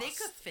lost. They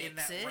could fix in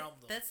that it. realm,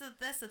 though.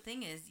 That's the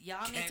thing is,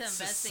 y'all need to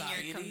invest in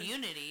your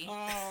community,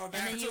 and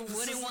then you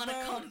wouldn't want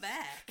to come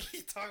back. What are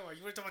you talking about?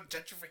 You were talking about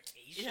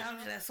gentrification. Yeah,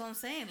 that's what I'm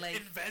saying. Like,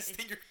 invest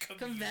in your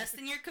community. Invest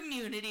in your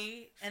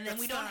community, and then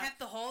we don't have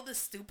to hold the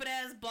stupid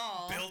ass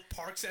ball. Build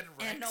parks and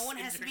recs. And no one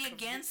has to be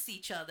against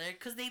each other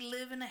because they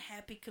live in a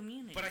happy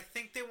community. But I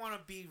think they want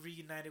to be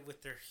reunited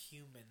with their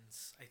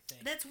humans. I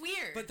think that's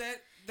weird. But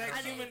that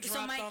human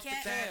dropped off the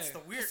cat. That's the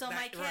weird. So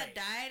my cat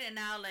died, and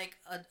now like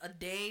a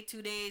day,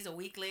 2 days, a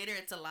week later,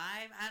 it's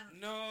alive.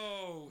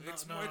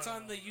 It's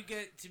on the you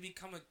get to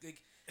become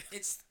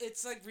it's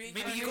like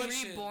maybe you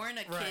reborn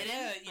a kid.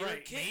 Yeah, you're a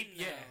kid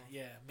now.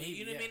 Yeah. Maybe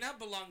you may not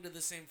belong to the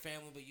same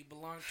family, but you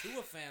belong to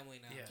a family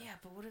now. Yeah,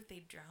 but what if they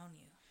drown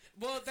you?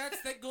 Well,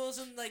 that goes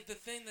in like the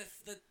thing that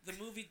the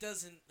movie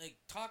doesn't like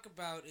talk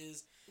about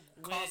is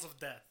cause of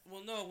death.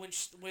 Well, no, when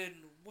I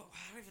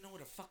don't even know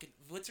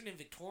what's her name,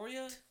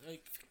 Victoria?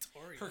 Like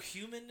Victoria. Her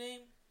human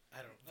name? I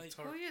don't know. Like,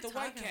 who are you the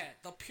white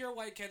cat, the pure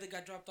white cat that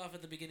got dropped off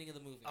at the beginning of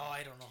the movie. Oh,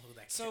 I don't know who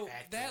that cat So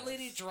that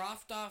lady was.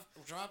 dropped off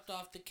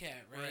the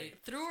cat, right?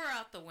 Threw her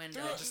out the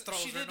window.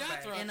 She did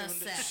not throw her out the window.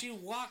 Sack. She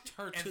walked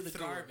her to the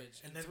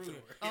garbage and then threw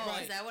her. Oh,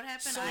 right. Is that what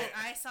happened? So,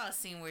 I saw a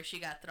scene where she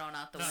got thrown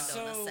out the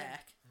window in a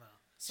sack. No.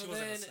 So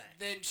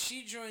then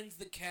she joins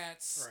the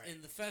cats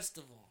in the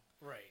festival.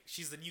 Right.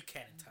 She's the new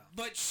cat in town.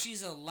 But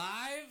she's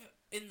alive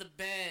in the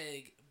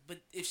bag.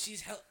 But if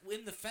she's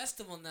in the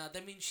festival now,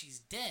 that means she's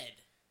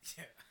dead.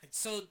 Yeah.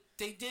 So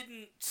they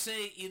didn't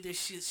say either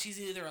she's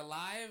either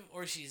alive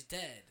or she's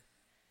dead.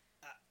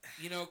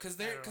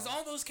 Because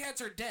all those cats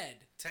are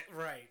dead.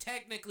 Right.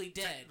 Technically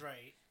dead.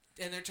 Right.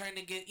 And they're trying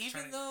to get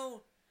because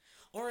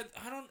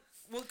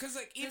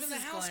like even the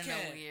house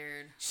cat.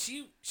 Weird.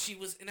 She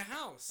was in a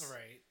house.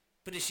 Right.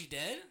 But is she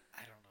dead?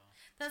 I don't know.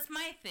 That's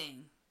my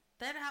thing.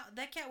 That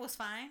cat was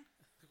fine.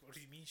 What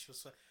do you mean she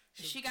was?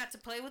 She got to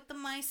play with the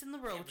mice and the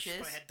roaches. She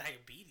probably had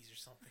diabetes or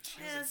something.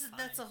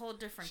 That's a whole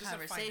different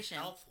conversation.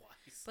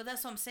 Health-wise. But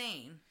that's what I'm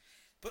saying.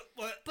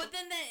 But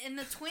then in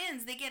the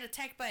twins, they get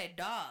attacked by a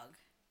dog.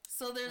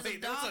 So there's a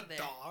dog there.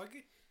 Dog?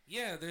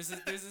 Yeah, there's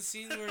a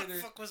scene where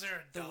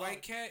the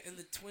white cat and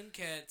the twin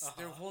cats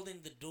they're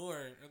holding the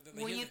door.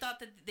 When you thought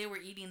that they were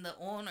eating the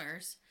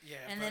owners,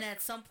 then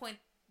at some point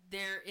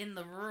they're in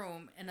the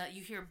room and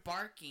you hear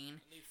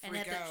barking, and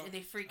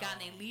they freak out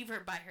and they leave her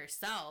by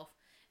herself.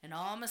 And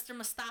all Mr.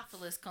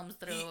 Mustopheles comes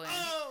through.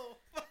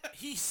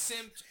 He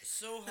simped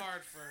so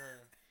hard for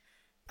her.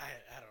 I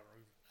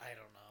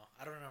don't know.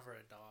 I don't remember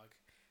a dog.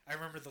 I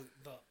remember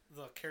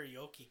the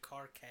karaoke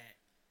car cat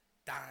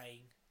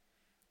dying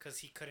because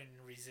he couldn't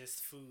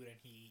resist food and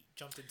he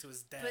jumped into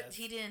his death. But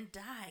he didn't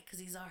die because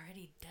he's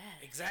already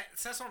dead. Exactly.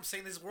 That's what I'm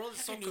saying. This world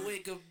is so. You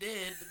wake up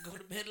dead, but go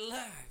to bed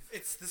alive.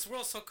 This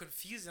world's so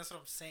confusing. That's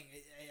what I'm saying.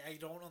 I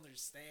don't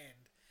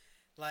understand.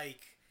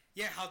 Like,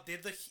 yeah,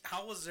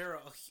 how was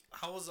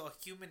a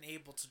human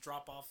able to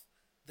drop off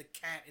the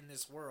cat in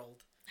this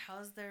world? How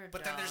is there a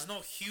But dog? then there's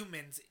no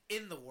humans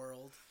in the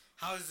world.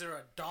 How is there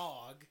a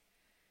dog?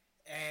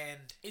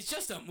 And it's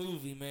just a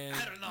movie, man.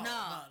 I don't know.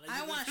 No,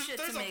 I want shit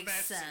to make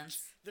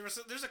sense.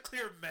 There's a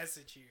clear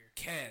message here.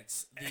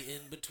 Cats, the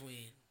in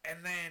between,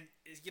 and then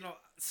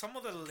some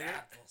of the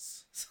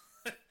lyrics,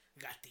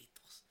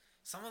 gatitos.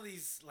 Some of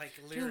these lyrics.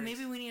 Dude,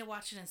 maybe we need to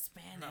watch it in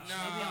Spanish. No.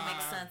 Maybe it'll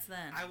make sense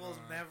then. I will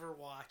never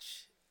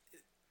watch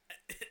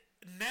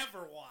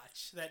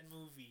that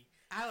movie.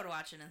 I would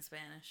watch it in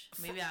Spanish.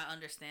 Maybe I'll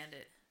understand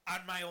it.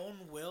 On my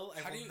own will,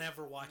 I will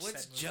never watch that movie.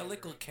 What's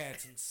Jellicle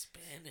Cats in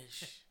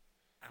Spanish?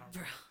 I don't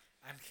know.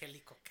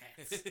 Angelico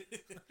Cats.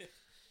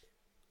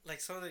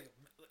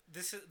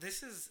 This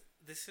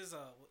is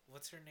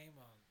what's her name?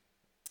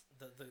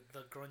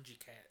 The grungy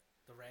cat,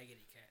 the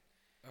raggedy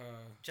cat.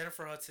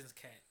 Jennifer Hudson's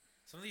cat.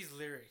 Some of these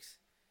lyrics,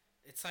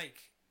 it's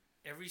like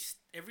every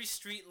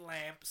street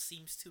lamp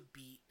seems to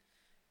beat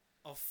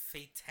a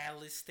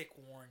fatalistic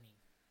warning.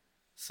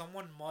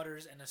 Someone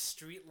mutters and a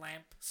street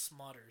lamp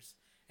smutters,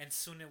 and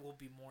soon it will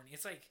be morning.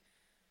 It's like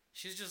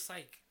she's just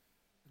like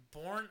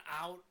burnt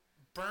out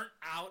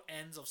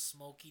ends of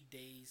smoky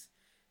days,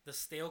 the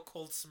stale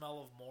cold smell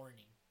of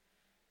morning.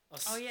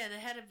 Oh yeah, they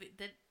had to be.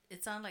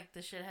 It sounded like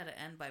this shit had to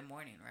end by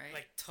morning, right?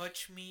 Like,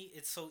 touch me,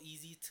 it's so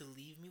easy to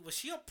leave me. Was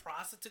she a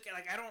prostitute?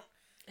 Like, I don't.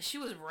 She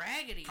was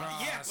raggedy.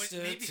 Yeah, but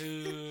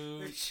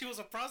maybe she was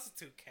a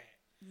prostitute cat.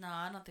 No,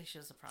 I don't think she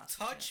was a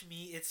prostitute. Touch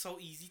me, it's so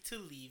easy to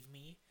leave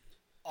me,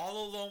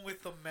 all alone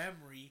with the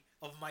memory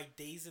of my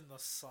days in the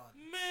sun.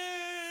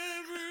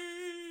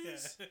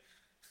 Memories. Yeah.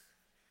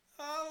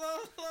 All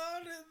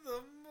alone in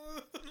the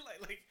moon.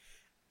 Like,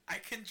 I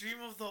can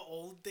dream of the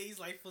old days.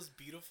 Life was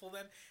beautiful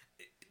then.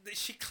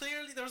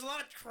 There was a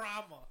lot of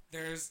trauma.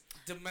 There's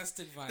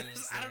domestic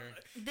violence there.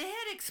 They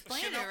had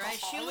explained it, right?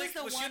 She was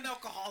the one. She an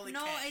alcoholic?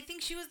 No, cat? I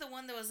think she was the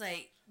one that was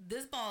like,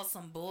 "This ball's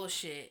some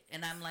bullshit,"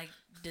 and I'm like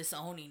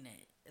disowning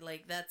it.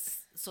 Like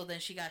that's so. Then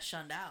she got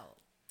shunned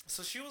out.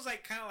 So she was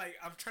like, kind of like,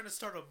 I'm trying to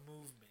start a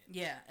movement.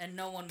 Yeah, and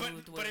no one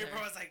moved with her. But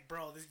everyone was like,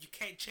 bro, you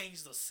can't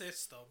change the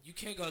system. You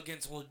can't go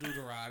against old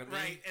Deuteronomy.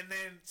 Right, and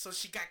then, so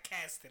she got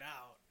casted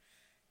out.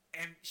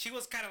 And she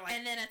was kind of like...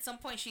 And then at some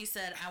point she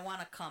said, I want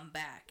to come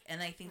back.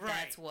 And I think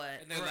that's what...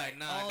 And they're like,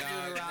 nah, old dog,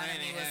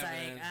 Deuteronomy was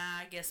like,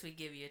 I guess we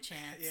give you a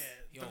chance.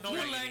 Yeah. But you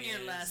learn your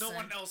lesson. No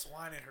one else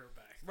wanted her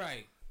back.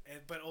 Right.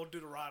 But old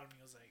Deuteronomy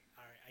was like,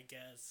 all right, I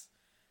guess.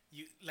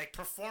 You,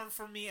 perform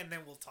for me and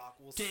then we'll talk.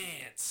 We'll dance.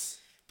 See.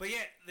 But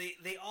yeah,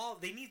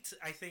 they need to,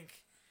 I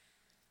think...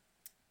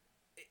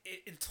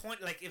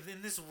 if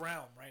in this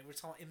realm, right? We're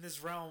talking in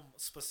this realm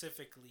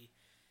specifically.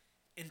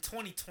 In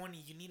 2020,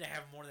 you need to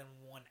have more than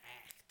one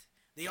act.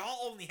 They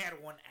all only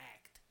had one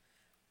act.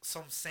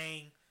 Some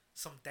sang,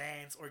 some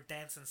dance, or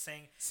dance and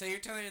sang. So you're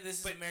telling me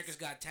this is America's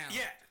Got Talent?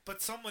 Yeah, but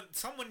someone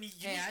need.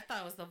 Hey, I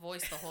thought it was The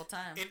Voice the whole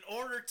time. In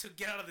order to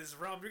get out of this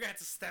realm, you're gonna have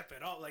to step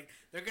it up. Like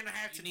they're gonna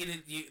have to. You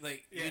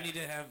need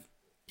to have.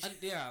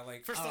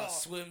 First of all,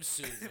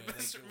 swimsuit.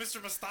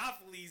 Mr.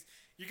 Mistopheles,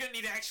 you're gonna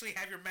need to actually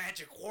have your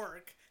magic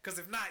work. Because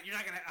if not,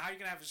 how are you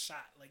gonna have a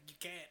shot? Like you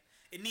can't.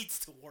 It needs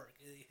to work.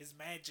 His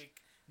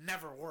magic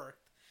never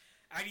worked.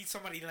 I need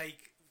somebody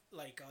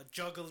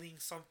juggling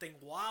something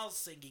while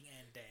singing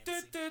and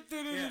dancing.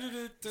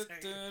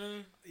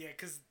 Yeah,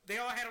 because they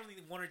all had only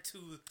one or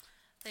two.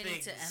 They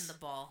need to end the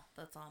ball.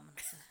 That's all I'm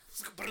gonna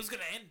say. But who's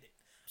gonna end it?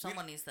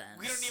 Someone needs to end.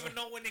 We don't even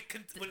know when it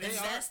can.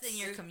 Invest in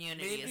your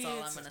community is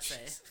all I'm gonna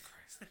say.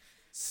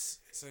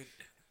 So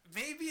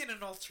maybe in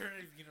an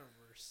alternative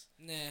universe,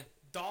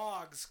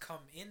 dogs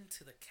come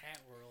into the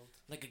cat world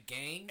like a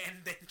gang,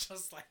 and then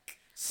just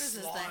this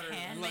is the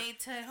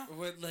Handmaid's Tale.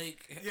 With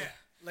like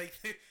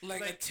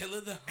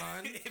Attila the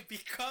Hun. It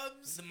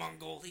becomes the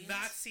Mongolians,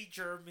 Nazi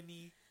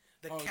Germany.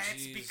 The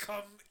cats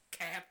become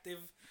captive.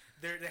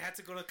 They had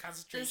to go to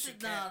concentration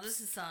camps. This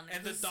is sounding.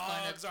 And the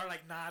dogs are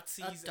like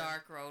Nazis. A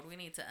dark road. We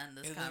need to end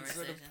this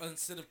conversation.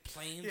 Instead of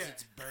planes,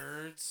 it's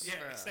birds.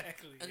 Yeah,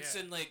 exactly. And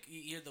then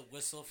you hear the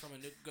whistle from a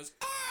nuke goes.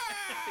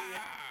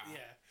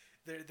 Yeah.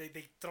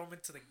 They throw them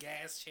into the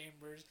gas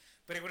chambers,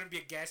 but it wouldn't be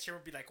a gas chamber.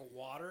 It'd be like a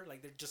water.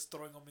 Like they're just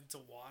throwing them into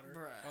water.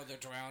 Bruh. Oh, they're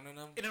drowning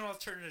them. In an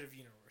alternative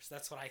universe,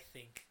 that's what I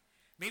think.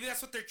 Maybe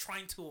that's what they're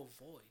trying to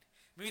avoid.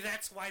 Maybe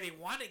that's why they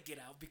want to get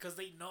out, because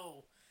they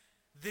know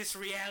this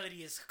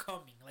reality is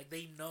coming. Like,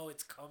 they know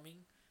it's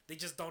coming. They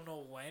just don't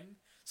know when.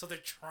 So they're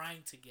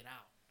trying to get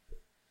out.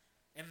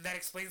 And that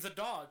explains the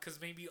dog.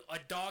 Because maybe a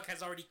dog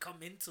has already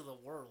come into the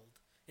world.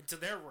 Into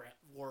their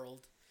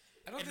world.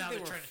 I don't think they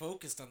were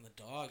focused on the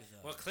dog, though.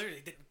 Well,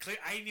 clearly they didn't.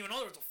 I didn't even know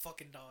there was a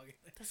fucking dog.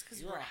 That's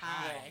because you were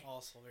high. Well,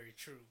 also very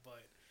true.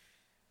 But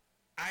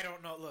I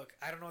don't know. Look,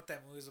 I don't know what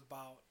that movie is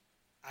about.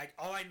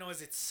 All I know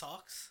is it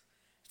sucks.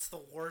 it's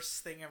the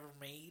worst thing ever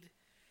made.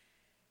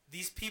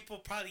 These people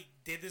probably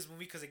did this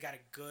movie because they got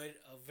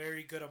a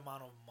very good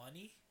amount of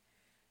money.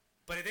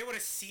 But if they would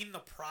have seen the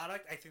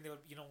product, I think they would.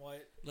 You know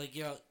what? Like,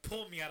 yo,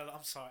 pull me out of.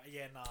 I'm sorry.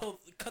 Yeah, no.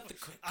 Cut the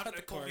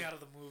pull me out of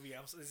the movie.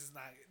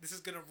 This is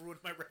gonna ruin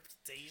my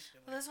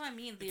reputation. Well, that's what I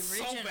mean. It's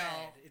so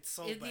bad. It's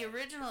so bad. If the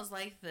original's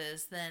like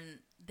this, then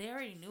they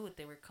already knew what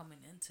they were coming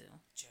into.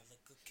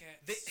 Jellicle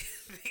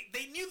Cats.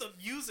 They knew the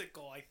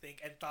musical, I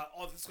think, and thought,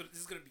 oh, this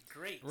is gonna be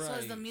great. Right. So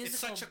is the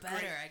musical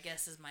better? I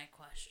guess is my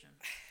question.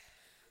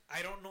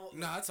 I don't know.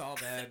 No, it's all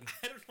bad.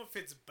 I don't know if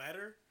it's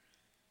better.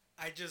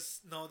 I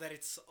just know that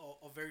it's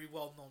a very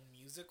well known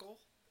musical.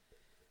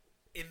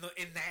 In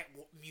that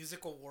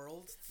musical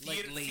world,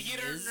 theater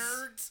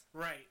nerds,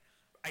 right?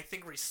 I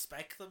think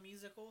respect the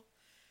musical,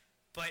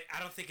 but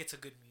I don't think it's a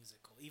good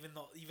musical.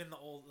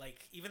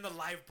 Even the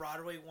live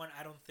Broadway one,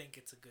 I don't think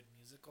it's a good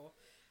musical.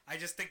 I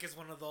just think it's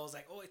one of those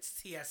like, oh, it's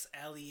T.S.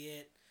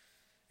 Eliot,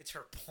 it's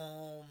her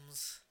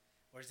poems,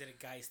 or is it a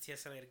guy? Is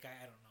T.S. Eliot a guy?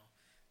 I don't know,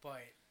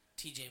 but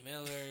T.J.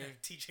 Miller,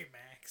 T.J.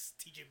 Maxx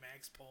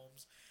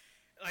poems.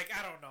 Like,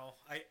 I don't know.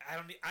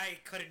 I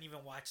couldn't even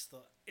watch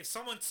if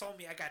someone told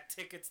me I got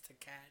tickets to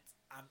Cats,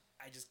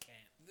 I just can't.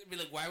 I'd be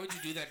like, why would you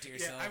do that to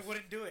yourself? Yeah, I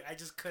wouldn't do it. I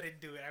just couldn't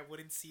do it. I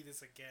wouldn't see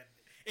this again.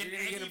 You're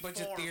gonna get a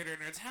bunch of theater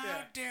nerds.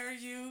 How dare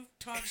you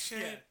talk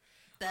shit? Yeah.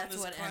 That's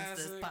what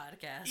ends this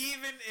podcast.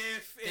 Even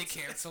if they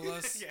cancel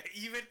us. Yeah,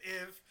 even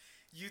if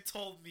you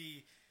told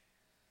me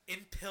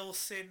in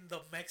Pilsen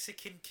the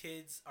Mexican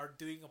kids are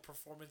doing a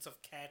performance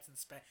of Cats in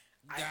Spanish,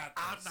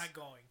 I'm not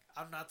going.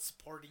 I'm not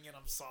supporting it.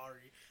 I'm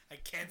sorry. I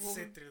can't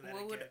sit through that.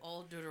 What would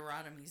Old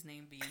Deuteronomy's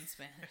name be in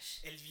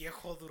Spanish? El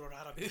viejo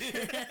Deuteronomy.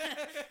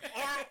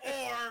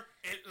 or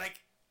like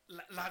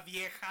La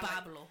Vieja.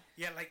 Pablo.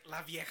 Like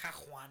La Vieja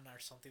Juana or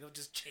something. They'll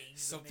just change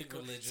something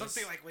religious.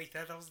 Something like, wait,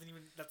 that wasn't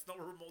even. That's not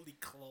remotely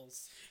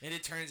close. And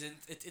it turns in.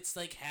 It's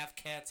like half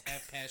Cats,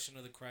 half Passion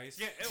of the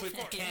Christ. Yeah, with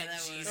Cat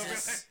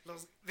Jesus.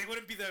 They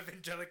wouldn't be the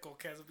evangelical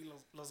cats. It would be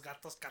los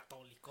gatos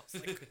católicos.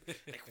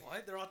 Like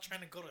what? They're all trying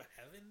to go to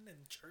heaven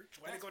and church.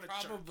 Why they go to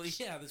probably,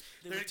 church? Yeah.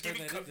 They're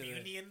giving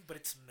communion, but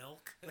it's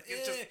milk. Like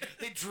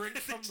they drink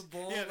from the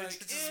bowl. Yeah, like,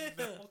 just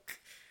milk.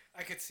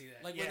 I could see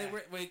that. Like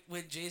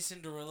when Jason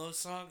Derulo's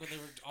song, when they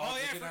were all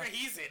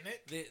he's in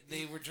it.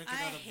 They were drinking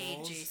out of bowls. I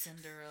hate Jason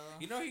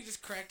Derulo. You know he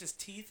just cracked his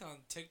teeth on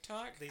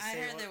TikTok. I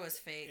heard there was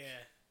fake.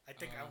 Yeah, I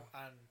think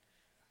on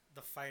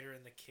The Fighter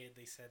and the Kid,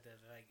 they said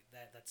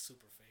that that's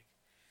super fake.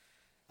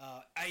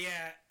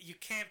 You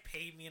can't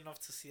pay me enough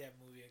to see that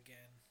movie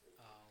again.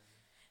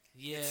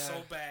 It's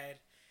so bad.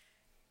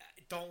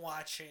 Don't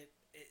watch it.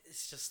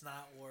 It's just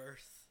not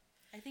worth.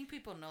 I think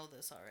people know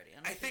this already.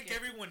 I think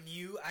everyone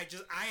knew. I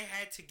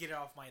had to get it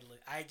off my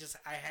list.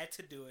 I had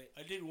to do it.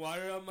 I didn't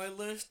want it on my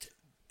list.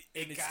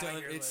 It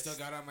still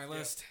got on my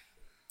list.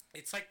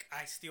 It's like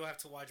I still have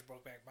to watch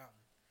Brokeback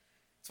Mountain.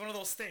 It's one of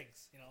those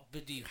things, you know.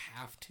 But do you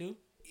have to?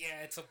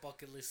 Yeah, it's a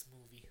bucket list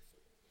movie.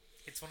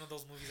 It's one of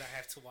those movies I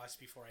have to watch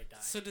before I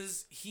die. So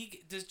does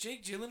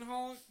Jake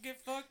Gyllenhaal get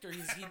fucked, or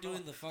is he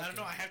doing the fucking? I don't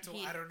know. I have to.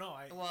 I don't know.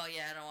 Well,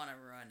 yeah, I don't want to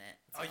ruin it.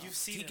 So. Oh, you've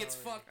seen he gets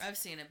fucked. I've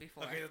seen it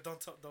before. Okay, don't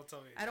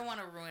tell me. I don't want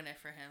to ruin it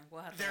for him.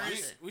 We'll have to watch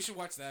it. We should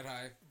watch that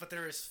high. But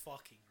there is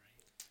fucking,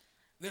 right?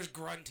 There's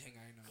grunting.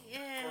 I know.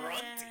 Yeah.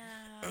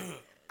 Grunting.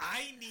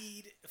 I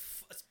need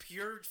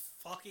pure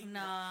fucking.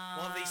 Nah.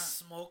 While they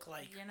smoke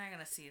like. You're not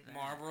gonna see that.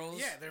 Marlboros.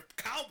 Yeah, they're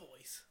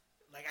cowboys.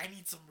 Like I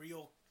need some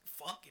real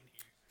fucking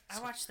here. I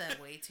watched that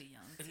way too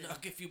young. Too.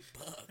 Knock if you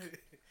buck.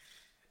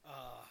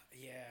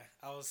 Yeah.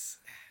 I was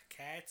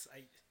Cats.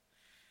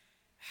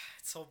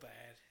 It's so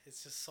bad.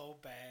 It's just so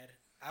bad.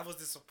 I was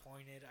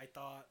disappointed.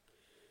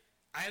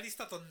 I at least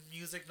thought the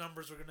music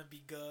numbers were gonna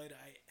be good.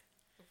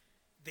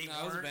 They weren't.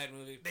 It was a bad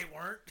movie. They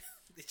weren't.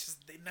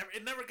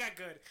 It never got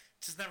good.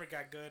 It just never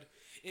got good.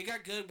 It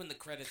got good when the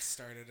credits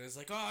started. It was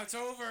like, oh, it's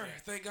over.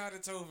 Yeah. Thank God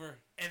it's over.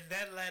 And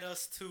that led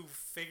us to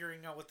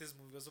figuring out what this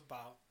movie was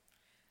about.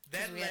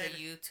 That led to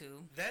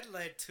YouTube. That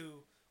led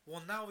to,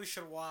 well, now we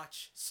should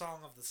watch Song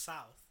of the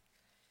South.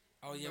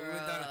 Oh, yeah. We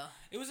went down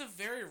it was a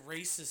very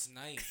racist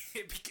night.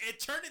 It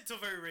turned into a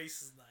very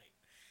racist night.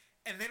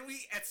 And then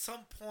we, at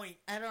some point...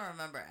 I don't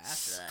remember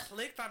after that.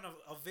 Clicked on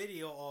a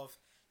video of,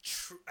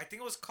 I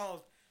think it was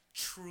called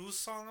True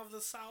Song of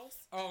the South.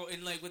 Oh,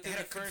 and like within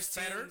the first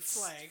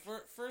flag.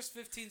 First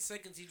 15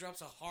 seconds, he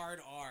drops a hard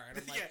R. And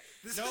I'm like,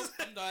 nope,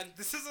 I'm done.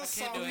 This is a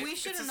song. We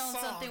should have known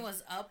something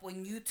was up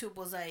when YouTube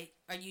was like,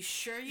 are you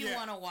sure you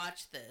want to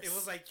watch this? It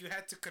was like you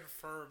had to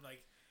confirm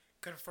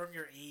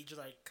your age,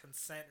 like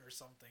consent or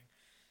something.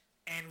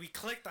 And we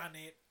clicked on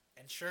it,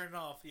 and sure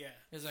enough,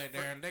 it's like,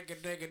 and then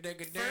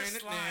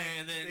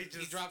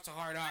he drops a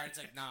hard R. It's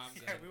like, nah, I'm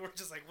good. Yeah, we were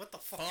just like, what the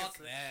fuck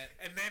is that?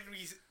 And then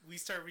we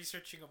started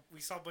researching.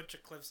 We saw a bunch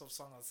of clips of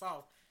Song of the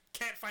South.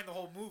 Can't find the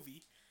whole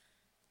movie.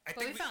 But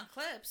we found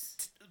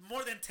clips.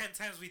 More than 10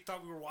 times we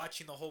thought we were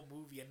watching the whole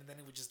movie, and then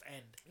it would just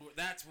end.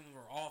 That's when we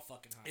were all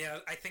fucking high. Yeah,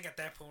 I think at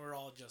that point we were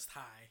all just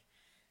high.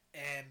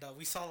 And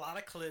we saw a lot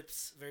of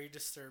clips. Very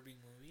disturbing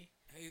movie.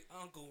 Hey,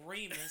 Uncle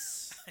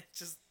Remus.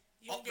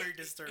 very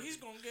disturbing. He's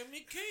gonna get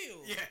me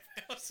killed. Yeah,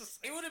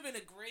 it would have been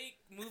a great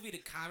movie to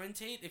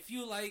commentate if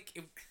you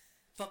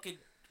fucking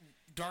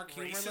dark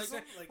humor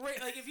racism? Right,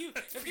 like if you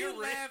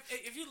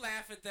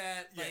laugh at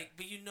that,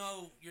 but you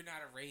know you're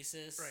not a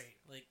racist, right?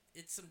 Like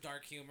it's some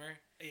dark humor.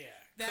 Yeah,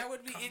 that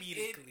would be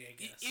comedically, I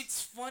guess.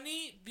 It's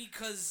funny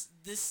because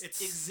this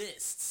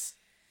exists.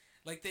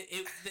 Like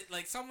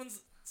like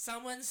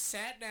someone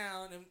sat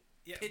down and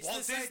pitched Walt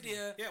this Disney.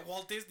 idea. Yeah,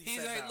 Walt Disney.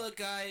 He's like, look,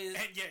 guys,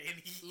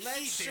 and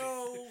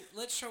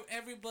let's show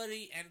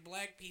everybody and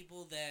black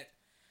people that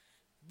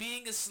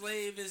being a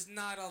slave is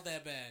not all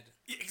that bad.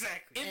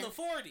 Exactly. In the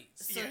 40s.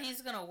 So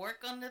he's gonna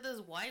work under this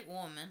white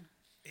woman.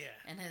 Yeah.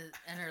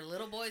 And her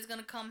little boy's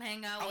gonna come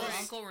hang out with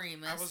Uncle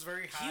Remus. I was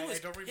very high. I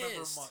don't remember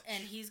much.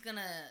 And he's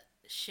gonna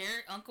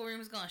Uncle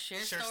Remus gonna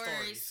share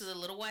stories to the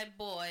little white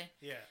boy.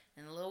 Yeah.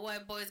 And the little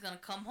white boy's gonna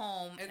come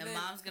home, and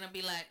mom's gonna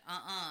be like,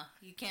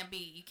 you can't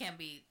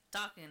be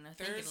talking or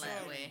thinking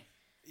that way.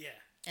 Yeah.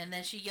 And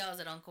then she yells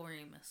at Uncle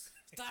Remus.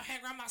 Stop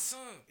hanging around my son.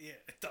 Yeah,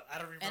 I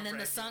don't remember. And then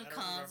the son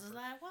comes and is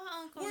like, "Well,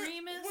 Uncle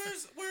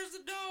Remus, where's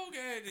the dog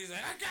at?" He's like,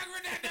 "I got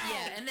rid of that dog."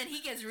 Yeah, and then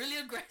he gets really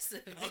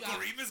aggressive. Uncle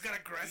Remus got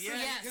aggressive.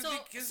 Yeah.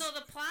 So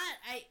the plot,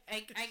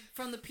 I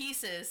from the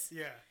pieces,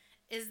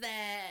 is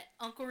that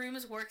Uncle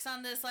Remus works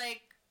on this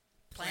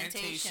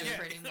plantation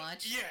pretty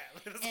much.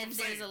 Yeah. And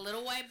there's a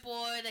little white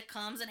boy that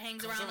comes and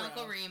hangs around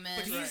Uncle Remus.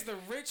 But he's the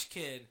rich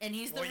kid. And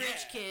he's the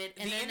rich kid.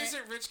 And the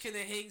innocent rich kid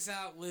that hangs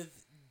out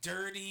with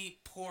dirty,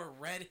 poor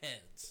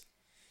redheads.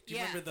 Do you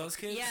remember those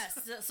kids? Yes.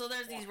 So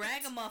there's these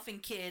ragamuffin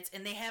kids,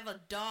 and they have a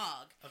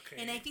dog. Okay.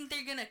 And I think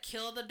they're going to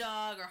kill the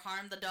dog or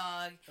harm the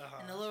dog.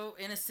 And the little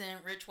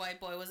innocent rich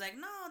white boy was like,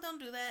 no, don't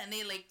do that. And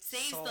they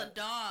saves the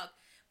dog,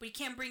 but he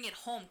can't bring it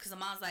home because the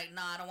mom's like,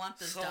 no, I don't want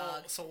this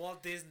dog. So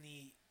Walt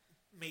Disney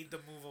made the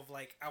move of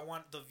I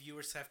want the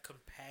viewers to have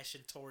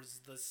compassion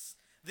towards this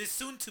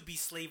soon-to-be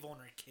slave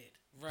owner kid.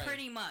 Right.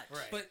 Pretty much.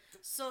 Right. But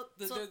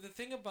the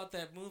thing about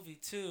that movie,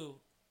 too,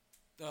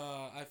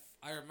 I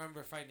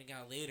remember finding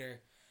out later,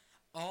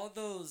 all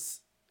those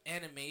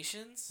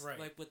animations,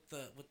 with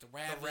the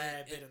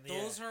rabbit and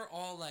those are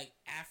all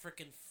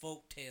African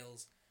folk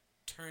tales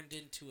turned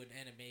into an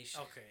animation.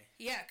 Okay.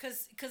 Yeah,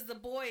 because the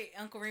boy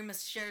Uncle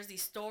Remus shares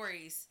these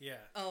stories. Yeah.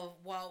 Of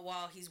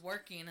while he's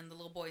working and the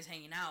little boy's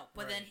hanging out,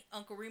 but then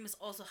Uncle Remus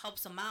also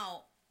helps him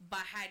out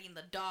by hiding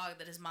the dog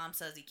that his mom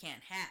says he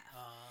can't have.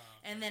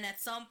 Okay. And then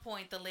at some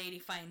point the lady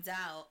finds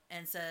out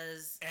and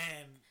says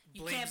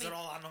blames it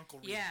all on Uncle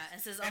Remus. Yeah,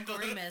 and says, Uncle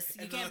Remus,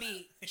 you can't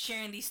be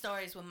sharing these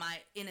stories with my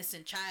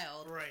innocent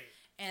child. Right.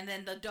 And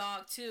then the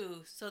dog,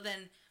 too. So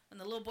then when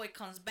the little boy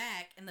comes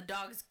back and the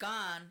dog's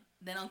gone,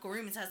 then Uncle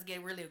Remus has to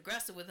get really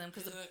aggressive with him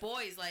because the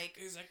boy's like...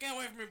 He's like, get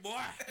away from me,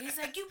 boy. He's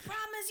like, you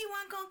promise you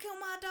weren't going to kill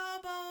my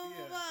dog, blah,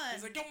 blah, blah.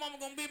 He's like, your mama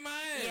going to beat my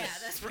ass. Yeah,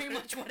 that's pretty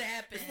much what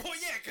happened. Well,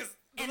 yeah, because...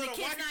 And the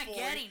kid's not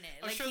getting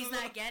it. He's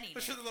not getting it.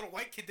 I'm sure the little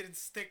white kid didn't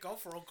stick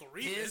up for Uncle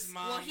Remus. His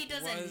mom he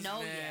doesn't know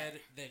mad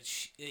yet. That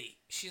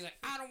she's like,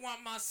 I don't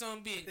want my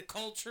son being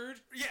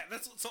cultured. Yeah,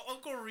 so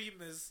Uncle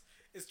Remus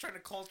is trying to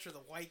culture the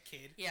white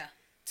kid. Yeah.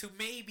 To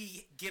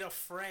maybe get a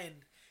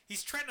friend.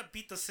 He's trying to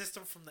beat the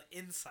system from the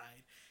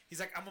inside. He's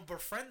like, I'm going to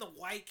befriend the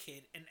white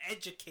kid and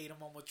educate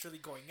him on what's really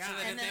going on. So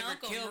that if they ever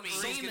kill me,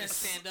 he's going to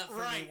stand up for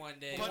me one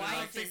day. But I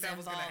don't think that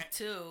was involved,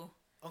 too.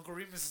 Uncle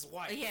Remus's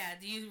wife. Yeah,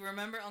 do you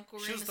remember Uncle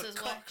Remus's wife?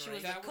 Right? She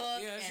was the cook,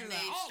 and they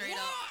straight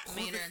up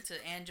made her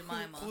into Aunt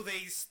Jemima. Who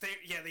they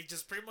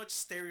just pretty much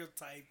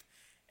stereotyped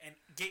and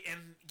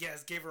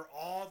gave her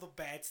all the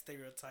bad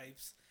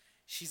stereotypes.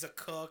 She's a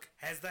cook,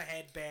 has the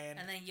headband,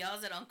 and then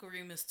yells at Uncle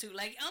Remus too.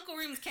 Uncle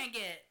Remus can't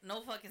get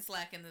no fucking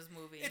slack in this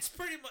movie. It's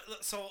pretty much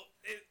so.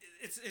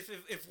 It's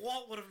if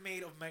Walt would have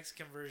made a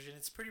Mexican version,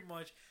 it's pretty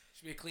much.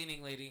 She'd be a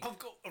cleaning lady.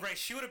 Right,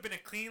 she would have been a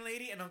cleaning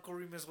lady, and Uncle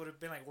Remus would have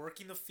been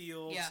working the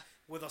fields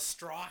with a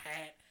straw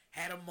hat,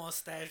 had a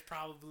mustache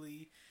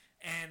probably,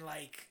 and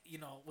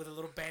with a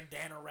little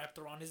bandana wrapped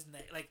around his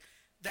neck.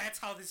 That's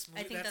how this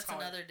movie. I think that's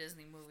another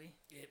Disney movie.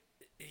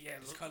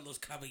 It's called Los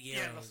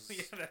Caballeros.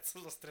 Yeah, that's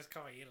Los Tres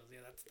Caballeros. Yeah,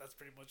 that's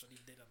pretty much what he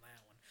did on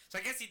that one. So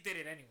I guess he did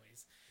it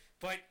anyways.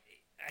 But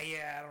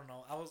I don't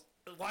know. I was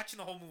watching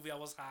the whole movie. I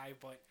was high,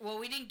 but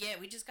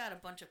we just got a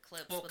bunch of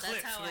clips. Well,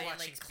 that's how I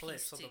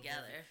clips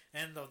together.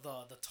 And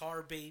the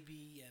tar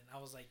baby, and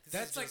I was like,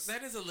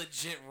 that is a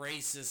legit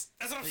racist.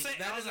 That's what I'm saying.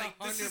 That is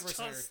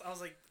 100%. I was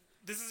like,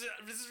 this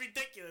is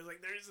ridiculous.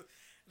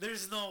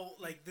 There's no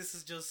this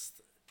is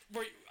just.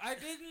 I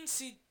didn't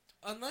see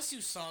unless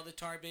you saw the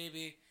tar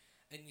baby.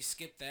 And you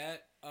skip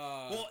that.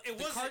 It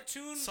was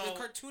cartoon. The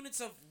cartoon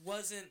itself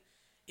wasn't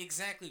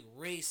exactly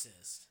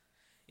racist.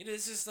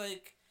 It's just a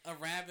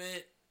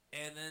rabbit,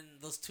 and then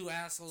those two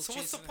assholes. So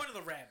what's the point of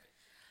the rabbit?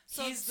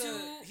 So he's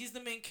the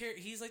main character.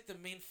 He's the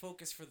main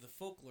focus for the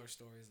folklore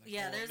stories.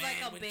 There's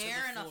a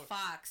bear and a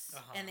fox,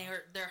 and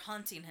they're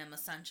hunting him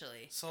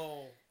essentially.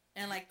 So.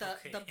 And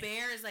the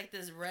bear is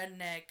this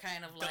redneck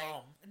kind of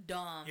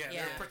dumb. Yeah,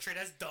 they're portrayed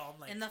as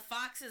dumb. And the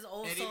fox is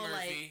also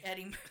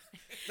Eddie Murphy.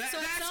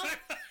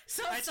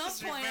 So at some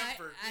point,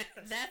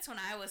 that's when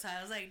I was high.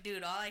 I was like,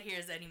 dude, all I hear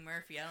is Eddie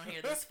Murphy. I don't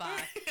hear the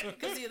spot.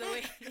 Because either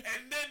way.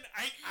 And then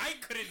I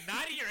couldn't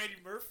not hear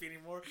Eddie Murphy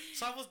anymore.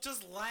 So I was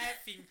just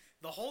laughing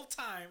the whole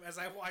time as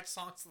I watched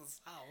Songs of the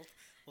South.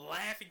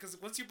 Laughing because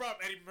once you brought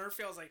up Eddie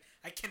Murphy, I was like,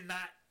 I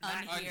cannot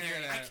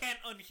unhear that. I can't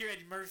unhear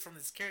Eddie Murphy from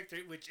this character,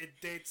 which it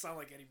did sound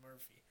like Eddie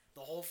Murphy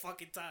the whole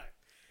fucking time.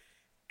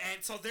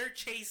 And so they're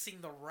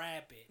chasing the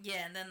rabbit.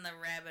 Yeah, and then the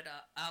rabbit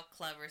out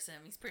clevers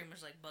him. He's pretty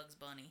much like Bugs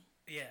Bunny.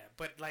 Yeah,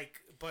 but like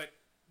a black.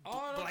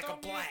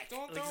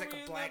 He's like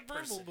a black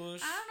person.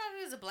 Bush. I don't know if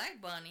he was a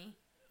black bunny.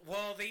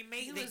 Well, they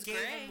gave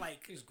him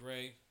like he's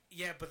gray.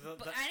 Yeah, but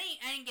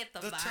I didn't get the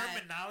vibe.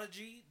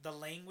 Terminology, the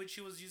language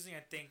he was using, I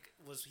think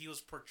he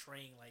was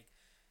portraying like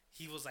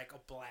he was like a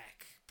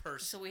black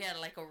person. So we had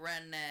like a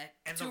redneck,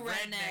 and the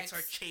rednecks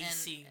are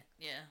chasing.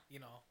 You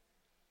know,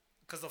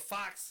 because the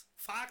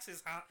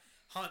foxes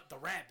hunt the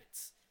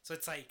rabbits, so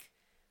it's like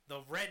the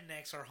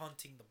rednecks are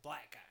hunting the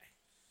black guy.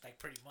 Like,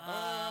 pretty much.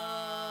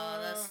 Oh,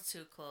 that's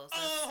too close.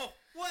 That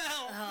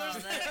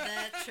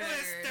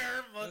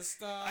triggered.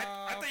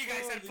 I thought you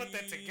guys had put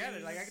that together.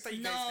 Like, I thought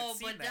you guys had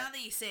seen that. No, but now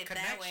that you say it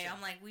that way,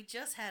 I'm like, we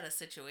just had a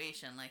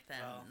situation like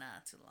that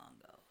not too long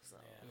ago. So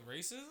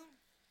racism?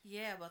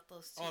 Yeah, about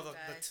those two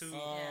guys.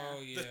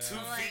 The two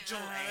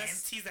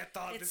vigilantes that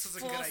thought this was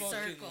a good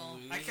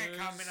idea. I can't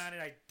comment on it.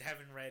 I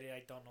haven't read it.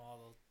 I don't know all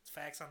the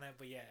facts on that.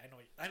 But yeah,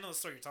 I know the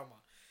story you're talking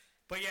about.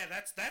 But yeah,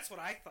 that's what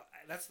I thought.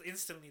 That's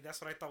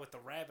what I thought with the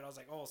rabbit. I was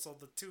like, oh, so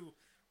the two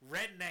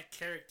redneck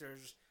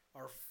characters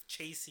are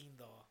chasing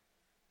the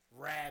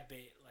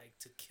rabbit like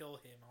to kill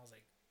him. I was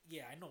like,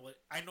 yeah, I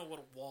know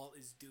what Walt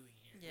is doing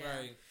here. Yeah.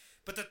 Right.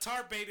 But the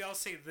tar baby, I'll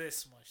say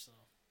this much though.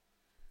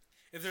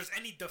 If there's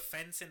any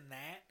defense in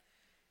that,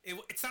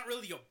 it's not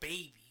really a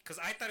baby. Because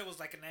I thought it was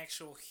like an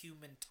actual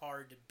human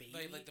tarred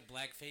baby. Like the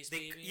blackface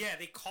baby? Yeah,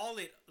 they call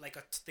it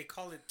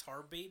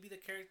tar baby, the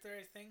character,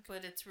 I think.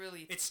 But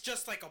it's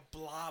just like a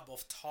blob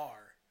of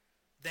tar.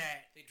 They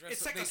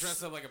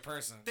dress up like a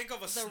person. Think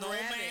of a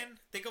snowman.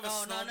 Think of a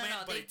snowman,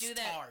 but it's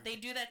tarred. They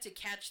do that to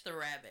catch the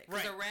rabbit.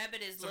 Because the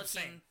rabbit is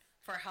looking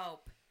for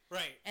help.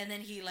 Right. And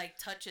then he like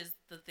touches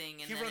the thing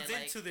and he runs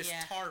into this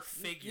tar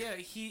figure. Yeah,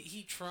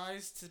 he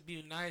tries to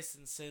be nice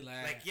and say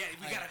like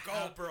we gotta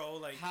go, bro.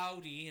 Like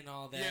howdy and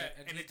all that.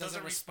 Yeah, and it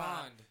doesn't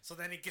respond. So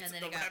then the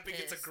rabbit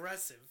gets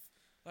aggressive.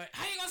 Like,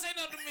 how you gonna say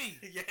nothing to me?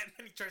 Yeah, and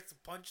then he tries to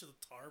punch the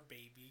tar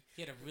baby.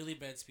 He had a really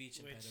bad speech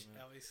impediment.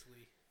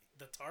 Obviously,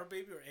 the tar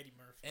baby or Eddie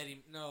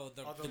Murphy?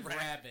 The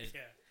rabbit.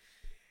 Yeah.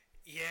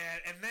 Yeah,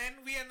 and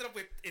then we ended up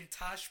with in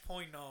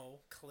Tosh.0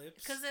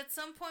 clips. Because at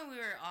some point we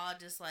were all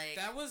just like...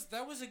 That was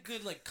a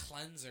good, like,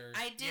 cleanser.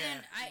 I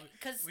didn't...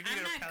 Because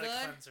I'm not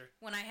good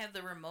when I have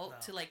the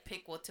remote to, like,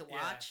 pick what to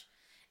watch.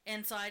 Yeah.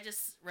 And so I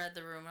just read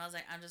the room, and I was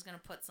like, I'm just going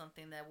to put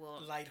something that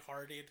will...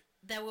 Lighthearted.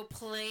 That will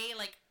play,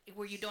 like,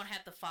 where you don't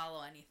have to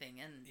follow anything.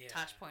 And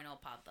Tosh.0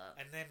 popped up.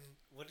 And then,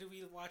 what did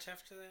we watch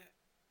after that?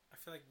 I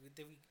feel like,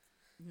 did we...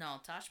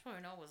 No, Tosh.0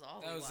 was all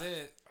that was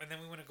it. And then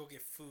we went to go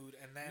get food,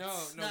 and then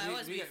it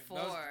was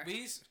before.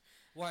 We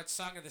watched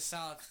Song of the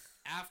South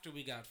after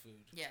we got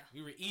food. Yeah,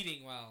 we were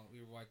eating while we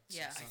were watching.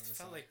 Yeah, Song of the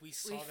South. Like we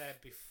saw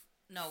that before.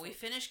 No, we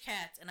finished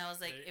Cats, and I was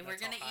like, if we're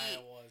gonna eat,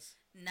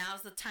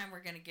 now's the time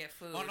we're gonna get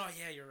food. Oh no,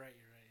 yeah, you're right,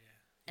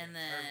 yeah. And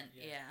then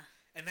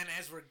and then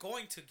as we're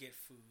going to get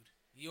food,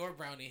 your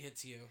brownie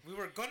hits you. We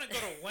were gonna go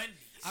to Wendy's.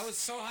 I was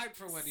so hyped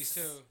for Wendy's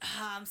too.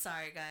 I'm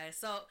sorry, guys.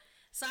 So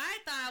I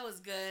thought I was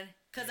good,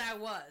 because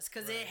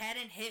it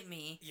hadn't hit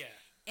me. Yeah.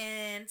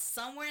 And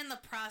somewhere in the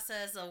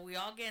process of, we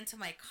all get into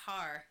my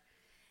car,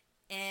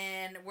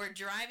 and we're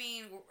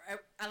driving,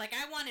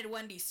 I wanted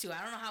Wendy's too.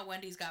 I don't know how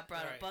Wendy's got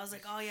brought up, but I was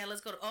like, oh yeah,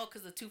 let's go to,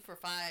 because the 2 for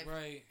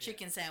 $5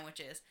 chicken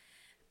sandwiches.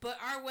 But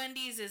our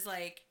Wendy's is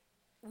like,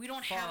 we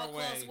don't have a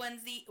close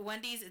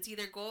Wendy's. It's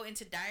either go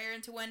into Dyer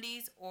into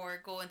Wendy's, or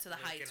go into the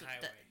Heights,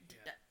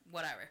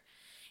 whatever.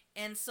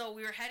 And so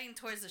we were heading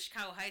towards the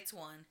Chicago Heights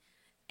one.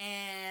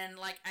 And,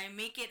 like, I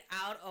make it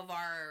out of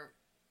our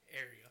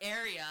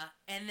area,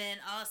 and then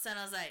all of a sudden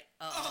I was like,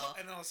 uh-oh.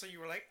 And then all of a sudden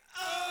you were like,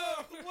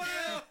 oh,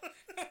 well.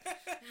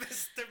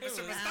 Mr.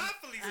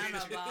 Mistopheles. I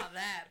don't know about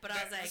that, but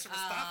I was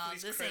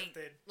like, this ain't,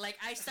 like,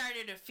 I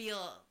started to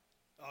feel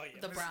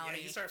the brownie.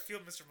 Yeah, you started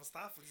feeling Mr.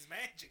 Mistopheles'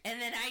 magic.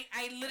 And then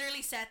I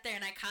literally sat there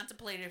and I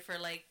contemplated for,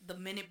 like, the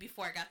minute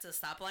before I got to the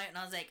stoplight, and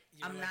I was like,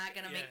 I'm not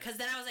going to make, because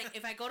then I was like,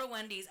 if I go to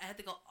Wendy's, I have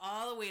to go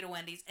all the way to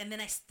Wendy's, and then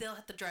I still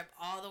have to drive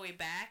all the way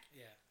back.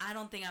 Yeah. I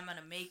don't think I'm going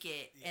to make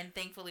it. Yeah. And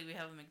thankfully we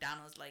have a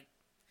McDonald's, like,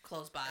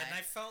 close by. And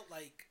I felt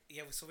like,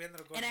 so we ended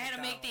up going to McDonald's. And I had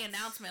to make the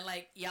announcement,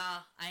 like,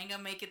 y'all, I ain't going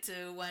to make it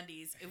to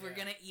Wendy's. If we're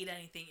going to eat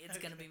anything, it's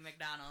going to be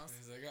McDonald's.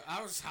 Like,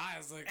 I was high. I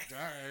was like,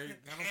 all right,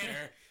 I don't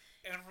care.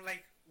 And we're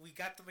like, we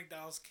got the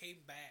McDonald's,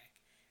 came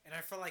back, and I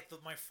felt like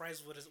my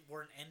fries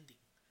weren't ending.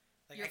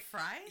 Like Your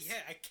fries? Yeah,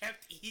 I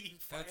kept eating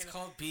fries. That's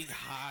called being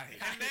high.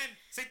 And then,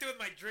 same thing with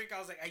my drink. I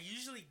was like, I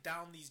usually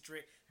down these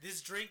drink.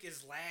 This drink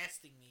is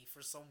lasting me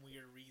for some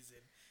weird reason.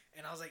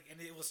 And I was like,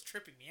 and it was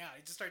tripping me out.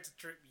 It just started to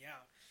trip me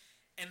out.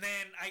 And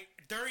then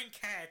during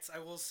Cats, I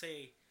will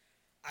say,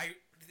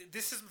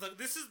 this is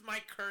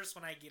my curse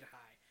when I get high.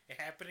 It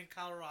happened in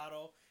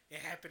Colorado. It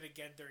happened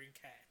again during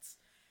Cats.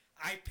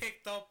 I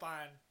picked up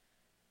on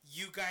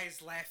you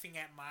guys laughing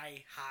at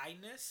my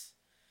highness.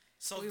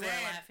 So we were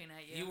laughing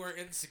at you. You were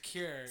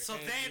insecure. So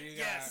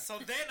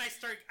then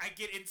I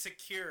get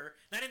insecure.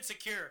 Not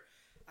insecure.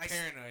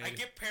 Paranoid. I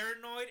get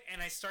paranoid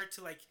and I start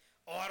to like,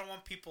 I don't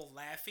want people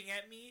laughing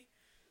at me.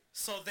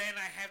 So then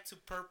I have to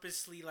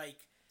purposely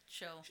like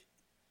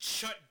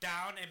shut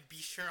down and be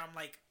sure I'm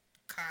like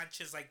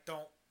conscious, like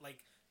don't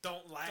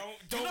laugh.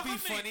 Don't be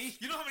funny.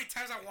 You know how many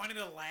times I wanted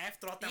to laugh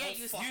throughout that whole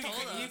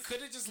fucking. You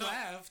could have just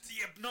laughed.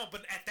 Yeah, no,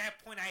 but at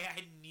that point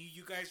I knew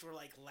you guys were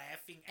like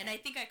laughing. And I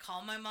think I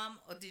called my mom.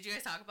 Oh, did you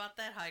guys talk about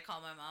that? How I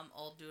called my mom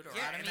old Deuteronomy?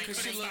 Yeah,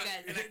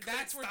 because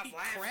that's where he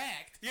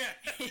cracked. Yeah,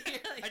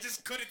 I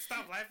just couldn't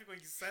stop laughing when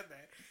you said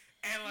that,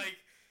 and like.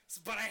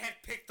 But I had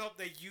picked up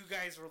that you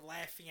guys were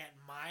laughing at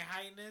my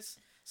highness,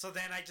 so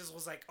then I just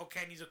was like,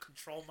 okay, I need to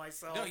control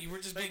myself. No, you were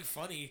just being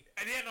funny.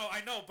 And yeah, no, I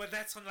know, but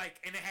that's when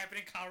and it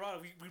happened in Colorado.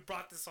 We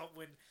brought this up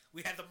when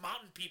we had the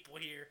mountain people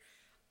here.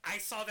 I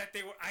saw that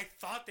I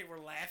thought they were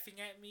laughing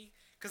at me,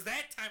 because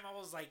that time I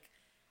was like,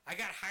 I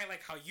got high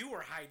like how you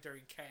were high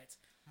during Cats.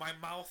 My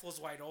mouth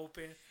was wide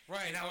open,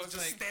 right? And I was just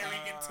like,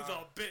 staring into the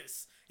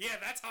abyss. Yeah,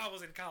 that's how I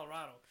was in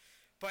Colorado.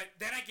 But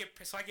then I get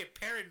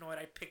paranoid.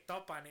 I picked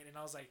up on it, and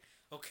I was like,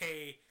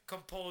 okay,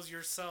 compose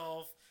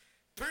yourself.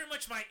 Pretty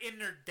much my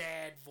inner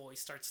dad voice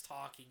starts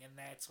talking, and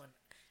that's when.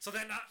 So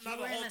then, not the whole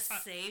time. You were in a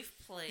safe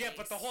place. Yeah,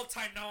 but the whole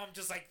time now I'm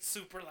just like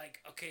super like,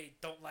 okay,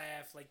 don't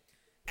laugh, like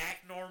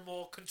act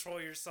normal,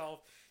 control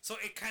yourself. So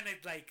it kind of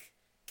like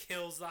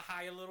kills the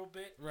high a little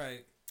bit.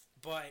 Right.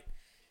 But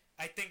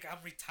I think I'm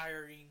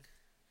retiring.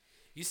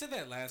 You said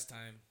that last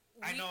time.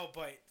 I know,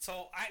 but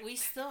we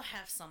still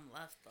have some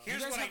left though. You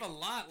guys have a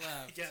lot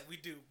left. Yeah, we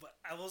do. But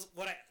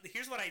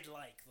here's what I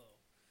like though.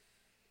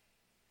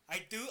 I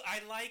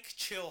like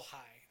chill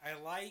high.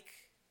 I like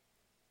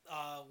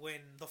when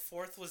the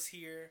fourth was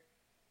here,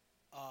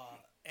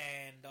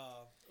 and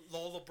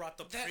Lola brought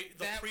the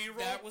pre-roll.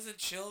 That was a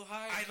chill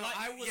high.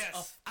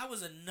 I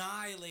was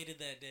annihilated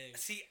that day.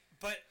 See,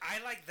 but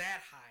I like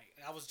that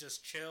high. I was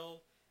just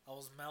chill. I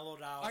was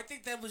mellowed out. I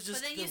think that was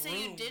just. But then you said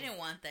you didn't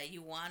want that.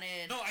 You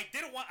wanted. No, I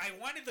didn't want. I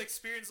wanted the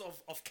experience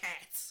of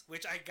Cats,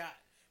 which I got,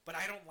 but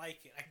I don't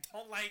like it. I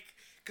don't like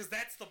because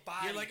that's the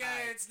body. You're like,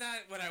 hey, it's not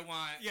what I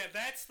want. Yeah,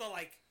 that's the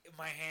like.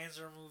 My hands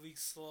are moving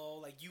slow.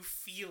 Like you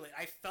feel it.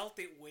 I felt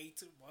it way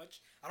too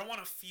much. I don't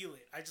want to feel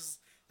it. I just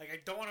I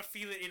don't want to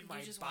feel it in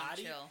my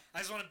body. I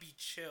just want to be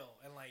chill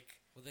and like.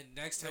 Well, then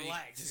next time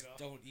relax, you just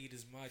don't eat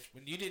as much.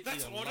 When you didn't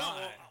eat a lot.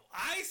 No,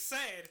 I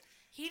said.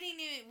 We didn't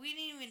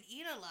even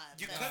eat a lot.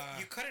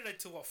 You cut it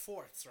into a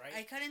fourths, right?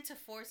 I cut into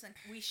fourths, and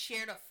we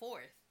shared a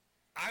fourth.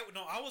 I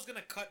was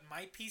gonna cut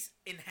my piece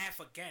in half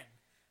again,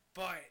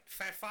 but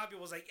Fat Fabio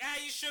was like,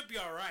 "Yeah, you should be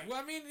all right." Well,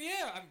 I mean,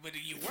 yeah, but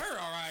you were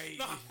all right.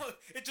 No,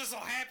 it just so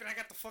happened I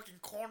got the fucking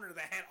corner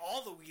that had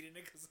all the weed in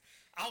it because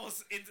I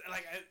was in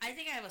like. I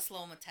think I have a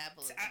slow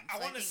metabolism. I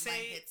want to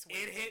say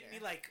it hit me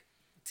like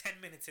 10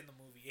 minutes in the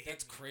movie.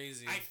 That's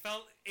crazy. I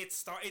felt it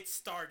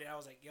started. I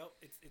was like, "Yep,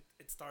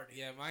 it started."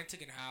 Yeah, mine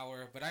took an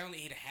hour, but I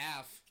only ate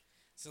half.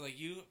 So like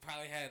you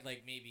probably had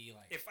like maybe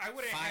like if I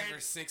would have 5 or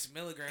 6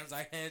 milligrams,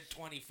 I had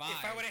 25.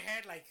 If I would have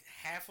had like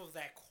half of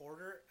that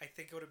quarter, I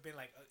think it would have been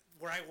like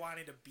where I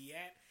wanted to be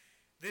at.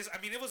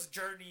 It was a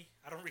journey.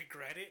 I don't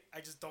regret it.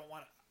 I just don't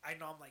want to. I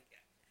know I'm like.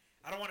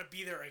 I don't want to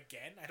be there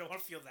again. I don't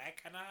want to feel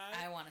that kind of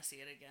high. I want to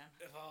see it again.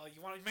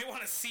 You may want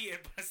to see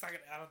it, but it's not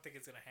gonna. I don't think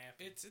it's gonna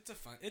happen. It's a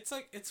fun.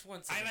 It's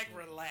once. I like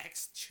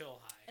relaxed,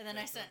 chill high. And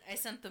then I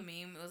sent the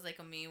meme. It was like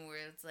a meme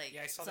where it's like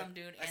some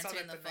dude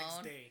answering the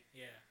phone. Next day.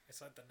 Yeah, I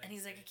saw it the next day. And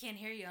he's like, I can't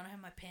hear you. I don't have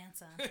my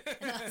pants on.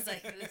 And I was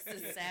like, this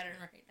is Saturn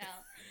right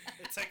now.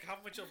 It's like, how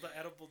much of the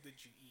edible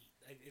did you eat?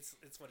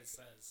 It's what it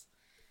says.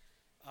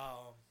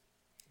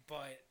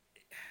 But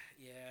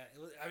yeah,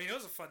 it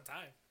was a fun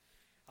time.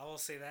 I will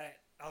say that.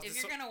 If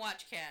you're gonna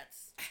watch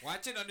Cats,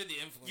 watch it under the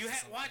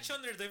influence. Watch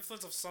under the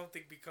influence of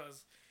something,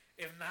 because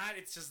if not,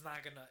 it's just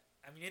not gonna.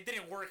 It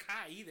didn't work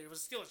high either. It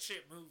was still a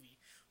shit movie,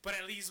 but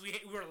at least we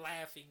were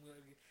laughing.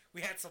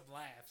 We had some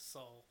laughs,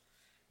 so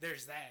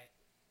there's that.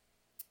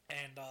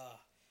 And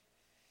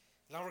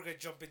now we're gonna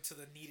jump into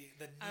the nitty.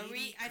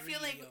 I feel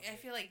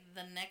like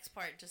the next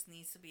part just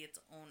needs to be its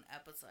own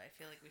episode. I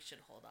feel like we should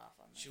hold off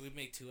on that. Should we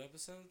make 2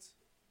 episodes?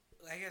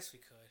 I guess we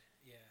could.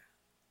 Yeah.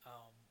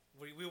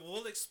 We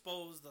will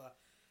expose the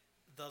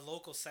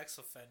local sex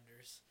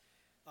offenders.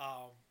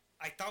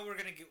 I thought we were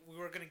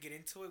gonna get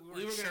into it.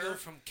 We were gonna go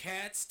from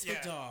cats to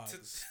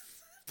dogs.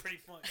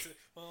 Pretty much.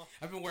 Well,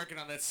 I've been working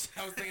on that.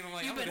 I was thinking,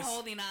 you've been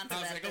holding on to that.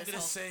 I was like, I'm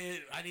gonna say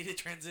it. I need to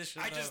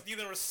transition. I just knew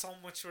there was so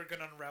much we were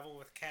gonna unravel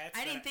with Cats.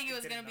 I didn't think it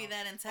was gonna be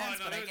that intense,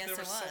 but I guess it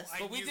was.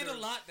 But we did a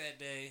lot that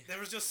day. There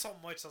was just so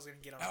much I was gonna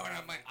get on. Oh,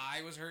 and my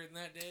eye was hurting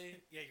that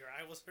day. Yeah, your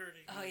eye was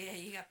hurting. Oh yeah,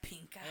 you got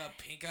pink eye. I got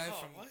pink eye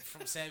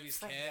from Savvy's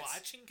Cats. From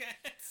watching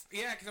Cats?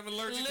 Yeah, because I'm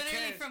allergic to cats.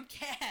 Literally from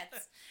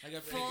Cats. I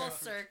got full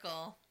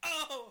circle.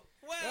 Oh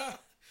well.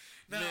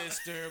 No.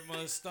 Mr.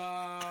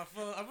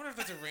 Mustafa. I wonder if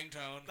that's a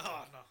ringtone.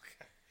 Oh no.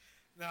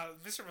 Now,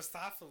 Mr.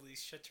 Mistopheles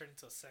should turn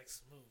into a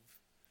sex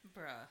move.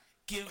 Bruh.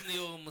 Give him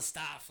the old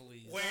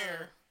Mistopheles.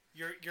 Where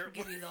you're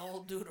give me the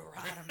old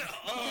Deuteronomy.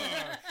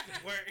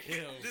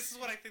 This is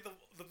what I think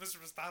the Mr.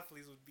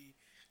 Mistopheles would be.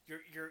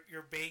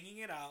 You're banging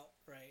it out,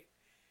 right?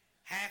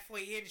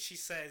 Halfway in, she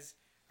says,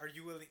 "Are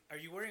you willing? Are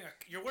you wearing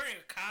you're wearing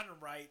a condom,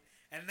 right?"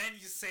 And then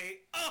you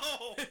say,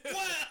 "Oh,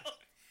 well."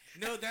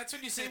 No, that's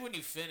what you say when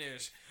you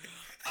finish.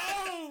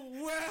 Oh,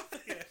 well.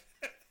 Yeah.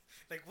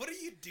 Like, what do?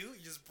 You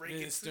just break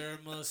it. Mr.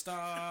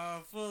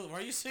 Mistopheles. Why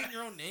are you saying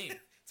your own name?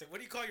 It's like, what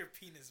do you call your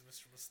penis,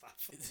 Mr.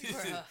 Mistopheles?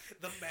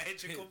 The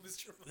magical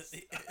Mr.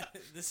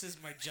 Mistopheles. This is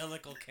my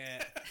jellicle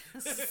cat.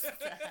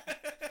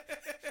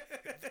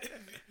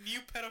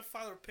 New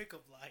pedophile or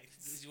pickup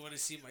lines. You want to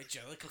see my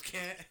jellicle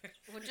cat?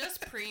 Well,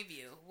 just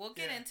preview. We'll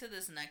get into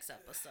this next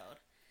episode.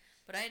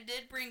 But I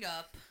did bring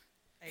up,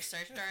 I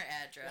searched our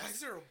address. Why is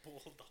there a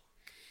bulldog?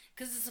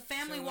 Because it's a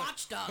family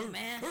watchdog,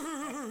 man.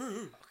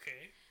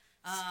 Okay.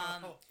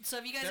 So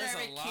if you guys are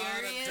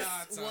curious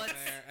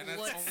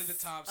what's only the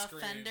top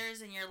offenders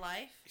screen. In your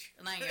life,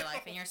 not in your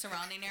life, in your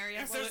surrounding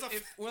area,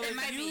 it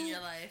might be in your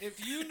life.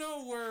 If you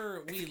know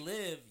where we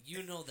live,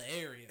 you know the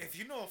area. If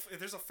you know if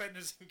there's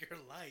offenders in your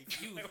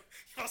life, you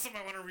also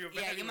might want to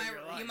reevaluate.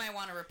 Yeah, you might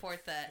want to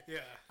report that. Yeah.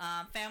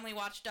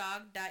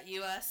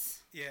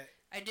 Familywatchdog.us. Yeah.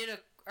 I did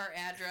our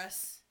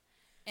address.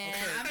 And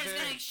I'm just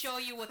going to show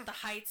you what the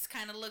heights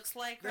kind of looks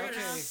like right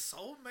now.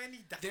 So many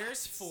dots.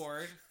 There's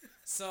Ford.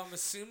 So I'm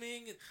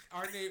assuming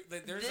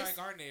there's like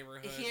our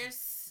neighborhood.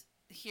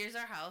 Here's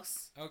our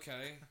house.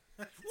 Okay.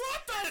 What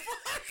the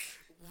fuck?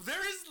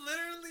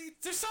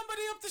 There's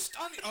somebody up it's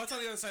on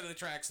the other side of the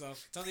tracks though.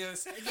 It's on the other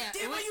side. Yeah,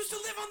 damn, I used to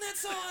live on that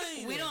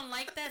side. We don't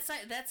like that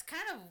side. That's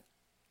kind of.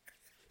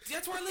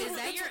 That's where I live. Is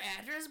that your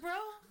address, bro?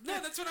 No,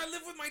 that's when I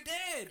live with my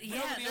dad.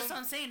 Yeah, that's what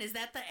I'm saying. Is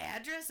that the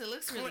address? It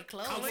looks really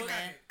close.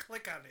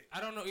 Click on it. I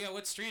don't know. Yeah,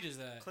 what street is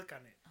that? Click on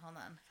it. Hold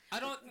on. I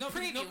don't know.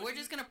 Preview. We're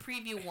just gonna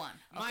preview one.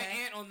 Okay? My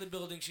aunt owned the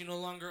building. She no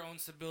longer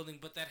owns the building,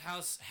 but that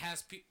house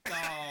has people.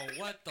 Oh,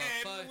 what the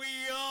fuck? And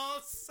we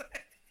all say.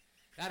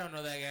 I don't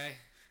know that guy.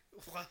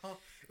 Well,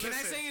 can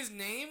I say his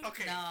name?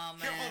 Okay. No,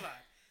 man. Here, hold on.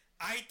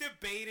 I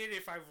debated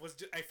if I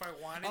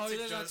wanted to. Oh, he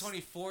lives on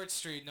 24th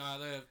Street. No,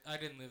 I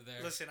didn't live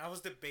there. Listen, I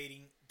was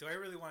debating. Do I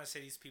really want to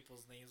say these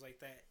people's names like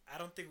that? I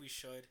don't think we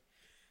should.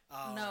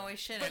 No, we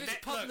shouldn't. But it's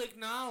public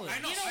knowledge. I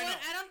know what?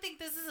 I don't think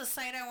this is a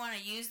site I want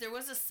to use. There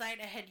was a site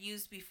I had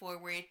used before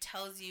where it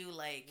tells you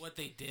like what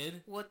they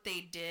did.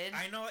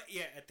 I know.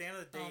 Yeah. At the end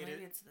of the day,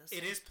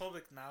 it is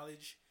public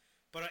knowledge.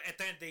 But at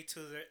the end of the day,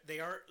 too,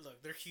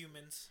 they're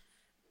humans.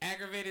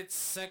 Aggravated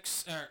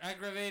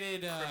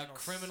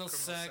criminal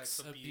sex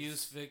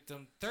abuse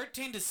victim.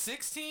 13 to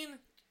 16?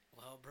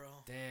 Well,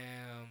 bro.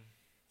 Damn.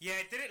 Yeah,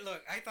 I did it.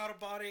 Look, I thought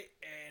about it,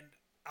 and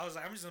I was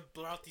like, I'm just going to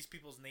blur out these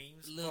people's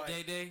names. Lil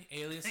Day,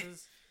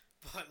 aliases.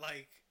 But,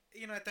 like, at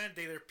the end of the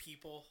day, they're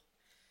people.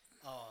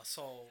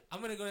 So...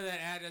 I'm going to go to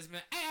that address,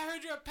 man. Hey, I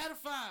heard you're a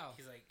pedophile.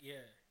 He's like,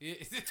 yeah. Yeah.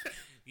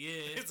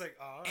 It's like,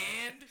 oh.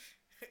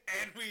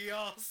 And we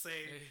all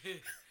say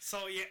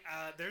so.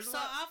 Yeah, there's a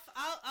lot.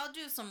 I'll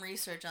do some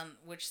research on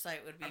which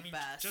site would be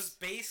best. Just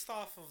based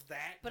off of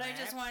that. But map, I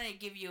just wanted to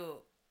give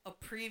you a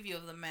preview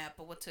of the map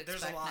of what to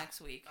expect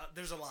next week.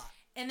 There's a lot.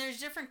 And there's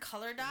different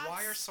color dots.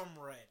 Why are some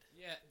red?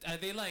 Yeah, are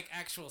they like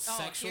actual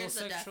sexual? Here's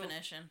the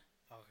definition.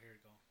 Oh, here we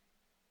go.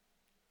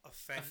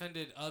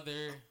 Offended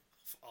other.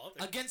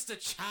 Against a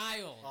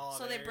child. Oh,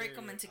 so they break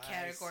them into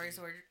categories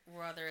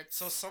whether it's...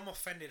 So some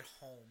offended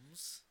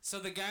homes. So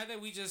the guy that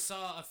we just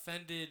saw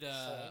offended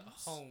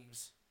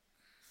homes.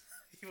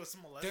 He was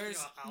molesting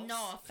a house?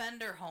 No,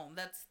 offender home.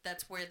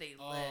 That's where they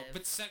live.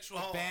 But sexual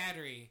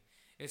battery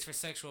is for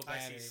sexual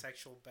battery. I see,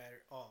 sexual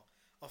battery. Oh,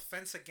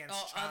 offense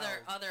against child.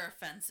 Other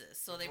offenses.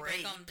 So they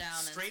break them down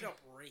straight up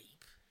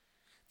rape.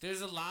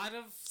 There's a lot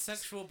of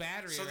sexual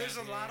battery. So there's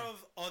a lot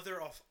of other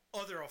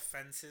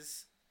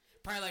offenses.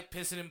 Probably like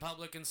pissing in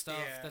public and stuff.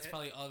 Yeah, that's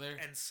probably other.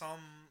 And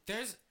some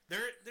there's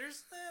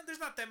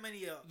not that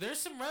many. There's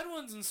some red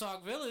ones in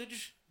Sauk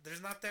Village.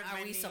 There's not that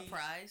many. Are we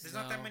surprised? There's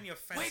not that many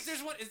offenses. Wait,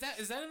 there's one. Is that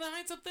in the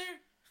Heights up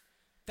there?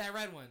 That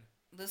red one.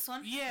 This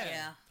one?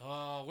 Yeah.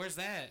 Oh, where's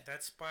that?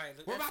 That's by.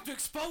 We're about to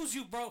expose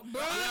you, bro. Is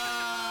that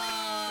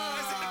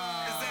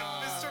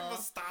Mr.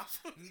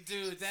 Mustafa?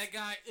 Dude, that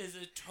guy is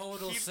a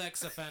total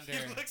sex offender.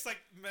 He looks like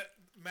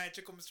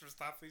magical Mr.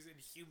 Mustafa. He's in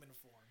human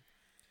form.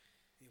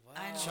 Wow.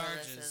 I know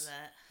charges. This is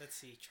that. Let's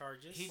see,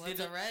 charges. What's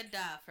a red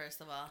dot, first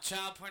of all?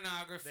 Child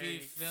pornography,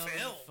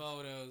 film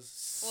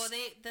photos. Well,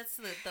 that's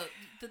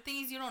the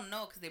things you don't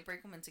know because they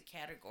break them into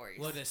categories.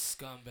 What a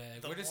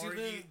scumbag! Where does he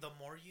live? The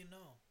more you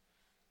know.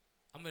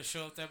 I'm gonna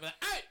show up there, but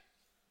hey!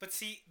 But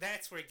see,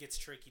 that's where it gets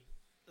tricky.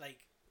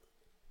 Like,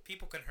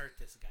 people can hurt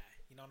this guy.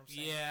 You know what I'm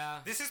saying? Yeah.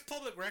 This is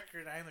public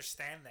record. I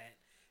understand that.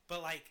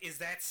 But, like, is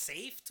that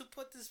safe to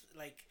put this,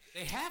 like...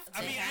 They have to.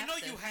 I mean, I know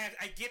you have...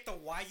 I get the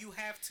why you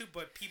have to,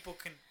 but people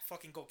can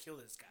fucking go kill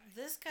this guy.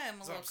 This guy, I'm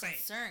a little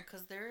concerned,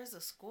 because there is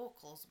a school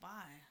close by.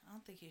 I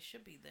don't think he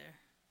should be there.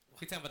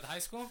 You talking about the high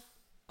school?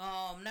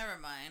 Never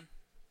mind.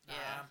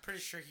 Yeah, I'm pretty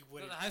sure he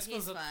wouldn't.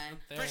 He's fine.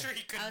 Pretty sure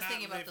he could not. I was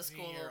thinking about the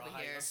school over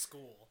here.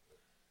 School.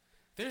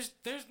 There's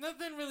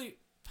nothing really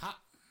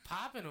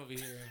popping over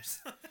here.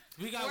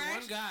 We got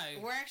one guy.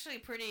 We're actually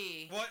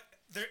pretty. What?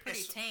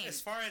 Pretty tame. As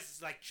far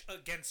as like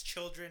against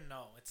children,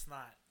 no, it's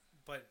not.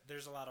 But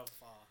there's a lot of.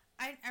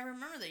 I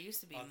remember there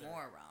used to be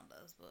more around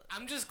us, but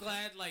I'm just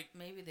glad like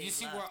maybe they. You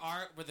see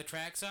where the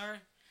tracks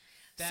are.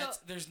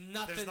 There's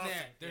nothing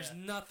there. There's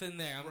nothing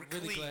there. I'm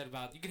really glad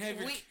about it. You can have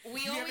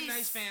you have a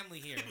nice family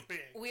here.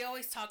 We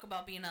always talk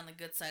about being on the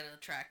good side of the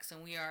tracks,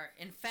 and we are.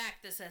 In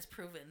fact, this has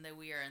proven that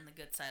we are in the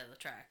good side of the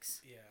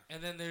tracks. Yeah.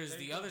 And then there's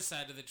the other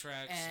side of the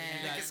tracks,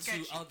 and you got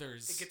 2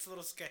 others. It gets a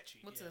little sketchy.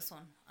 What's this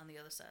one on the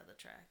other side of the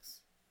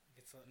tracks?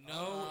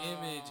 No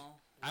image.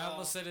 Well, I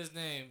almost said his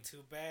name.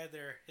 Too bad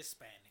they're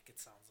Hispanic. It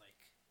sounds like.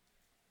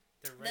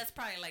 That's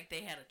probably like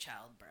they had a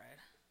child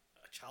bride.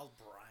 A child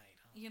bride,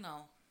 huh? You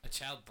know. A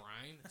child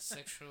bride?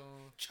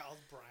 Sexual... Child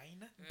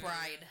bride?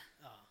 Bride.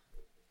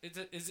 Is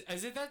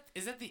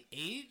that the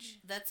age?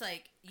 That's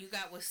like you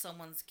got with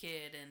someone's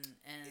kid and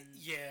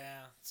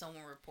yeah,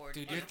 someone reported.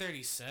 Dude, you're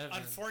 37.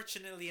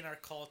 Unfortunately, in our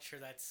culture,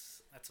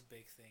 that's a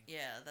big thing.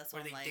 Yeah, that's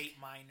where they date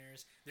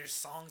minors. There's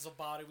songs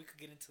about it. We could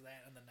get into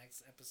that in the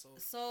next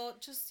episode. So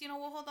just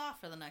we'll hold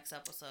off for the next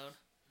episode.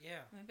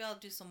 Yeah. Maybe I'll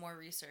do some more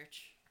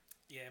research.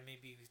 Yeah,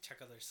 maybe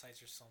check other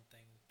sites or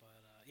something.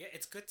 But yeah,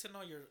 it's good to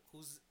know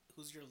who's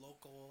your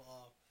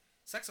local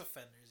sex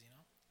offenders.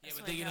 Yeah,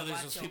 but then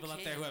there's those people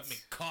out there who have been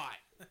caught.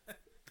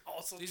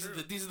 Also these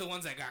true. These are the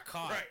ones that got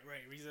caught.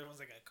 Right. These are the ones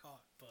that got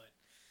caught. But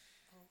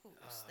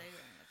stay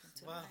looking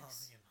too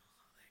nice.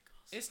 How that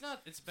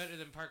goes. It's better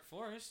than Park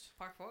Forest.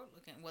 Park Forest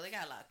looking. Well, they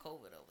got a lot of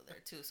COVID over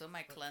there too, so it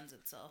might cleanse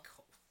itself.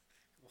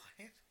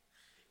 What?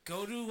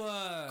 Go to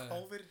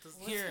COVID.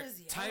 Here,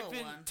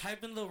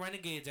 type in Little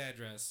Renegade's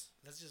address.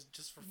 That's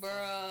just for fun.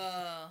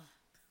 Bruh.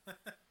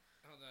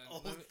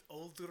 Hold on.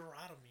 Old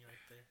Deuteronomy right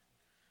there.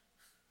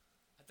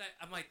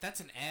 I'm like,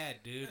 that's an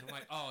ad, dude. I'm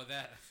like, oh,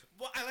 that.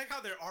 Well, I like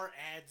how there are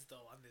ads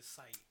though on this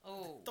site.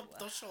 Oh,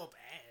 don't show up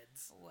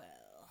ads. Well,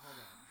 hold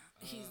on.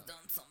 He's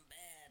done some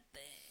bad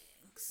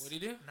things. What do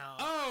you do? No.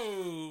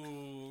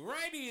 Oh,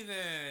 righty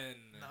then.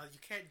 No, you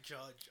can't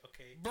judge.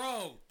 Okay,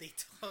 bro. They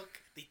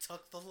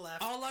took the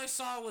left. All I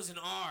saw was an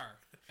R,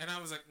 and I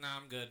was like, nah,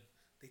 I'm good.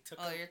 They took.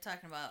 You're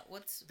talking about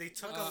what's? They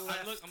took a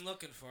left. I'm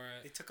looking for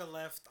it. They took a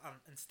left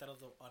instead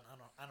of on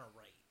a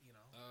right. No,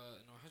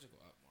 I had to go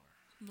up more.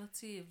 Let's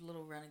see if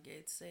Little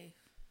Renegade's safe.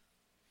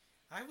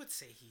 I would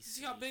say he's safe.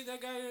 See how big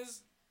that guy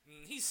is?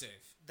 He's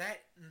safe.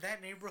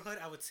 That neighborhood,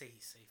 I would say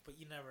he's safe, but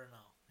you never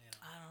know.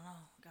 I don't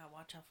know. Gotta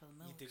watch out for the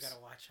Millers. You do gotta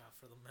watch out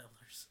for the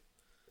Millers.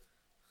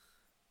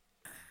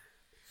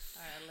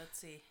 Alright, let's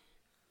see.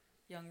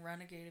 Young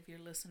Renegade, if you're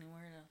listening, we're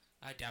gonna...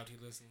 I doubt he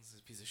listens.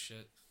 He's a piece of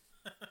shit.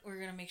 We're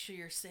gonna make sure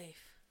you're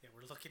safe. Yeah,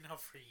 we're looking out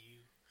for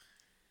you.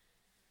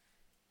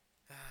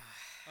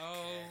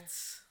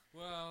 Cats.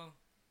 Well...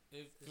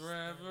 If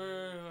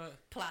forever...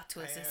 Plot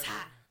twist is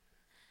hot.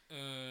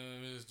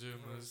 Mr.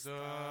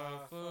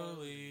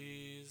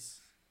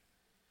 Mustopheles.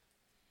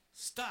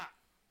 Stop.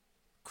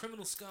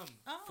 Criminal scum.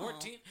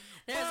 14.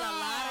 There's a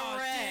lot of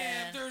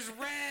red. Damn, there's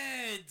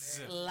reds.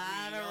 A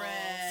lot of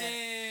red.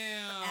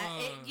 Damn.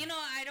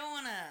 I don't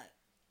want to...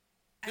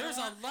 There's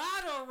a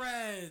lot of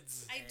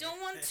reds. I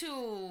don't want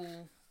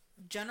to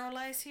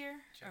generalize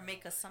here or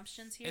make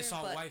assumptions here. It's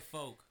all white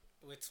folk.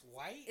 It's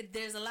white?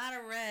 There's a lot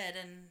of red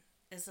and...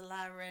 It's a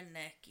lot of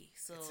rednecky,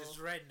 so... It's just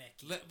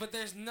rednecky. But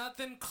there's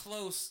nothing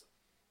close,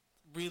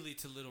 really,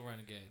 to Little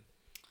Renegade.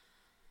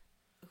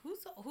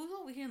 Who's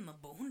over here in the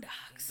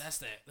boondocks? That's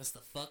the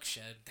fuck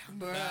shed.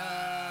 Bruh.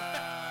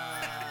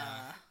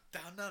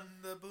 Down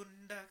on the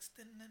boondocks.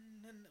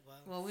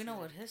 Well, we know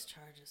what his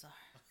charges are.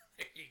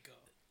 There you go.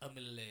 A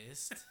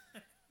molest.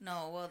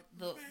 No, well,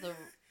 the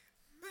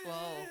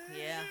Whoa,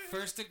 yeah.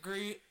 First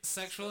degree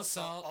sexual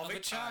assault of a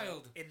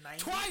child.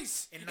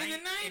 Twice! In the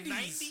 90s! In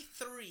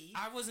 93.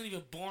 I wasn't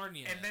even born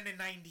yet. And then in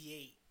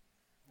 98.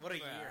 What a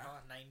year,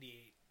 huh?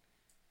 98.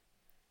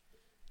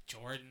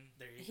 Jordan.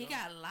 There you go. He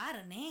got a lot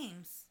of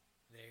names.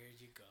 There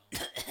you go.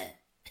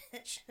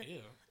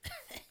 Ew.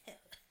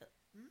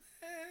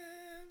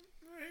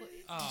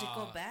 Did you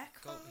go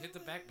back? Go hit the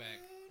back. Right.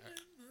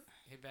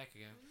 Hit back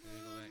again. There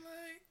you go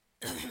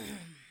back.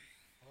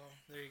 Well,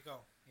 there you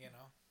go.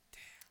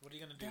 What are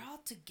you gonna do? They're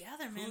all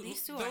together, man.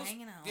 These two are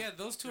hanging out. Yeah,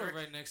 those two are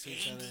right next to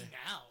each other. Hanging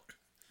out.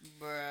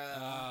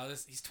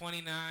 Bruh. He's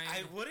 29.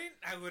 I wouldn't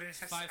have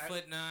 5'9".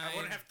 I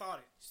wouldn't have thought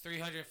it. He's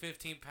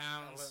 315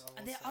 pounds.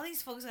 All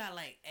these folks got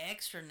like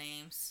extra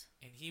names.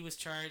 And he was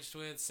charged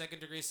with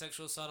second-degree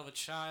sexual assault of a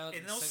child.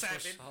 In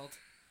sexual assault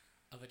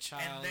of a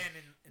child. And then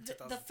in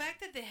 2000. The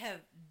fact that they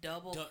have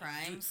double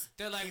crimes.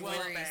 They're like,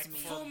 well,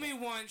 fool me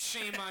once,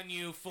 shame on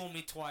you. Fool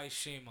me twice,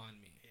 shame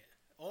on me.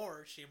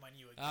 Or shame on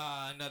you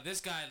again. No, this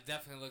guy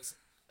definitely looks...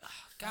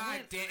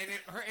 God damn,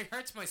 it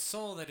hurts my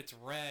soul that it's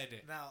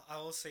red. Now, I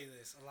will say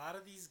this. A lot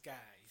of these guys...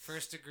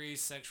 First degree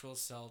sexual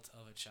assault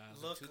of a child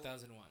in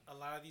 2001. A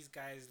lot of these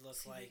guys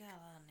look like they got a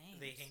lot of names.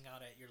 They hang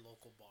out at your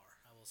local bar.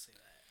 I will say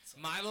that. So.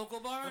 My local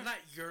bar? Well, not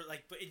your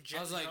like, but in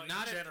general. I was like,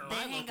 not in general. They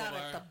hang out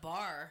at the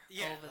bar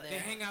over there. They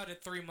hang out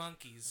at Three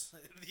Monkeys.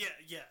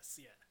 Yeah.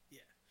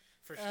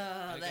 For sure.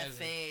 That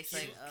face,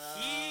 like,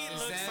 he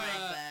looks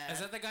like. Is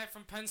that the guy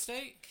from Penn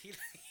State?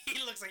 He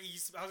looks like he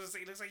used to. I was gonna say,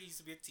 he looks like he used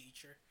to be a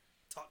teacher,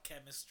 taught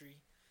chemistry,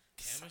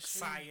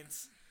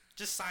 science,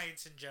 just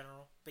science in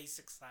general,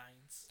 basic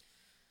science.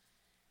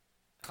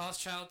 Cause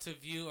child to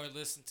view or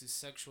listen to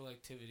sexual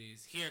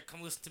activities. Here,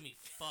 come listen to me.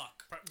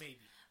 Fuck. Maybe.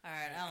 All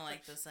right, I don't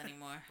like this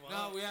anymore.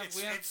 Well, no, we have.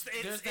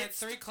 There's that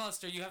 3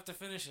 cluster. You have to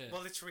finish it.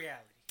 Well, it's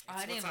reality.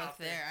 I didn't look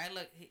there. I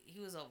looked. He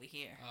was over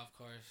here. Oh, of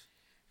course.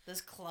 This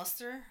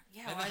cluster?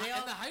 Yeah.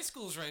 And the high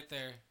school's right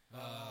there.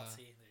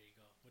 See, there you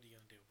go. What are you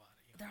gonna do about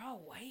it? They're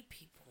all white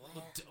people.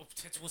 Well,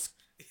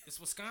 it's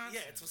Wisconsin.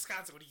 Yeah, it's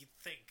Wisconsin. What do you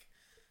think?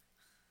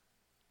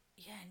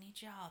 Yeah, I need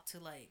y'all to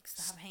like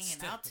stop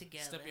hanging out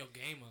together. Step your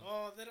game up.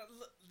 Oh,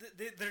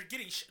 they're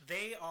getting.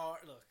 They are.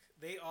 Look,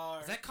 they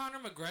are. Is that Conor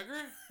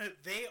McGregor?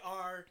 They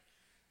are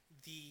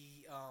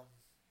the.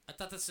 I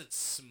thought that said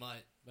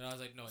smut, but I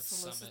was like, no, it's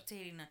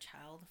soliciting Summit. a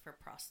child for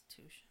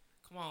prostitution.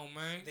 Come on,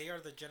 man. They are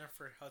the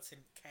Jennifer Hudson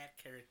cat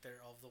character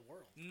of the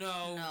world.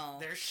 No.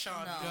 They're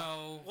Sean.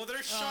 No. Well,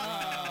 they're Sean.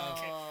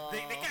 Okay.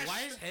 They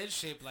Why is his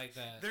shaped like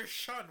that? They're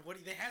Sean.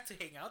 They have to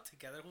hang out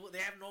together. They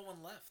have no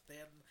one left.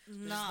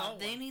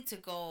 They need to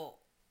go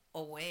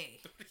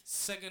away.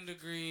 2nd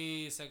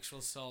degree sexual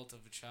assault of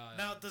a child.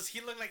 Now, does he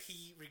look like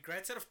he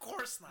regrets it? Of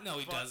course not. No,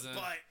 he doesn't.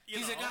 But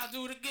he's like, I'll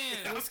do it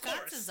again.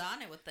 Wisconsin's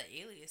on it with the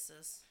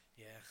aliases.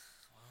 Yeah.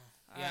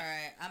 Yeah.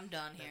 Alright, I'm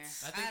done here.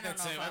 I think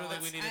that's it. I don't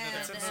think we need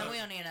another episode. We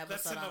don't need an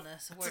episode on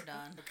this. We're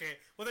done. Okay.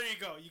 Well, there you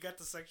go. You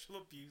got the sexual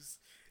abuse.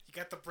 You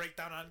got the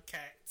breakdown on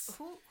cats.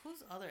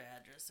 Whose other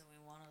address do we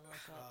want to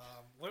look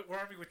up? Where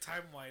are we with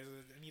time-wise?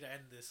 I need to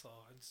end this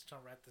all. I'm just trying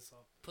to wrap this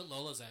up. Put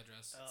Lola's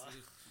address.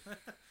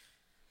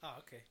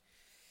 Oh, okay.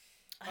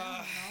 I don't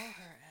know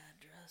her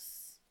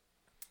address.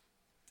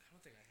 I don't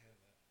think I have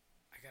that.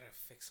 I gotta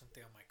fix something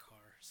on my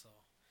car, so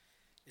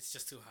it's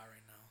just too hot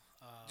right now.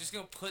 Just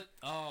gonna put.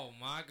 Oh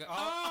my god!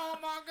 Oh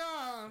my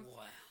god!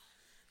 Wow.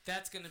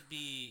 That's gonna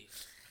be.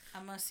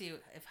 I'm gonna see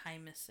if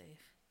Jaime's safe.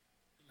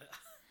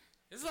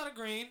 There's a lot of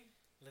green.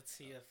 Let's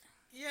see if.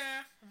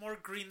 Yeah, more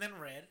green than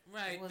red.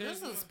 Right. Well,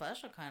 this is a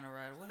special kind of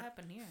red. What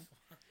happened here?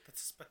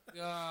 That's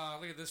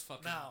look at this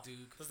fucking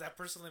dude. Does that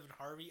person live in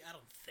Harvey? I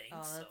don't think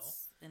so.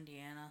 That's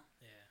Indiana.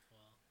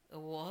 Yeah,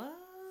 well. What?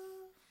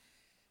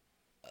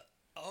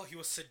 He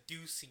was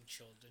seducing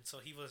children, so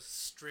he was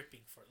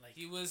stripping for like.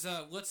 He was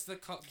what's the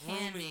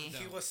grooming?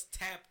 He was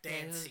tap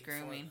dancing. He was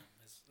grooming. For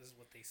them, is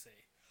what they say.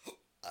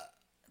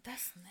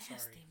 That's nasty,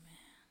 Sorry. man.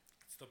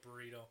 It's the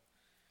burrito.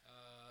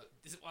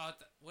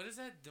 What is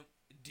that?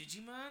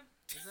 Digimon?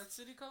 Is that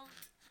city called?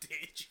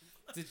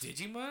 Digimon. The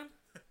Digimon?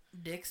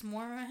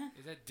 Dixmoor, man.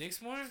 Is that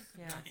Dixmoor?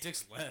 Yeah. Not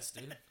Dix West,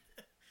 dude.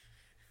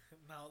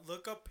 Now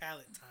look up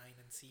Palatine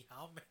and see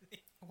how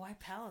many. Why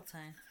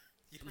Palatine?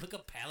 Look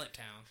up Pallet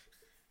Town.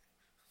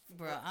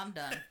 Bro, I'm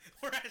done.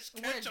 Where Ash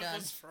Ketchum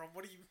was from?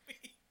 What do you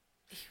mean?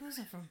 He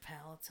wasn't from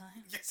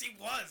Palatine. Yes, he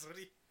was.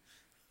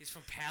 He's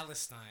from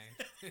Palestine.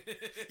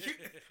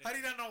 How do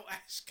you not know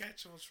Ash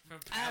Ketchum was from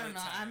Palatine? I don't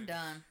know. I'm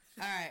done.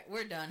 All right,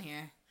 we're done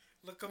here.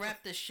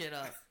 Wrap this shit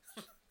up.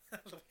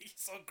 He's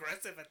so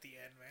aggressive at the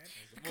end, man.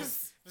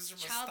 Because Mr.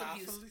 child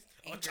abuse.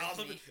 Child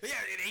abuse. Yeah,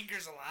 it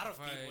angers a lot of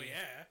people.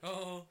 Yeah.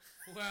 Oh,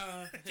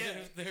 well.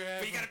 Yeah.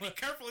 But you gotta be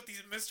careful with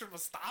these Mr.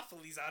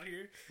 Mistopheles out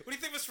here. What do you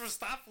think, Mr.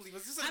 Mistopheles?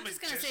 Was this a I'm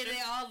just gonna say they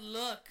all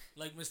look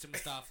like Mr.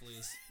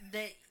 Mistopheles.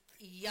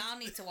 Y'all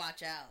need to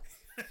watch out.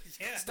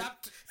 Yeah.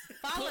 Stop.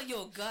 Follow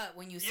your gut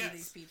when you see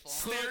these people.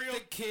 Put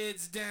the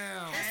kids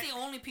down. That's the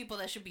only people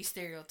that should be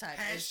stereotyped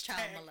as child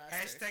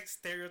molesters. Hashtag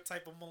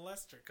stereotype of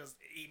molester, because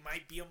he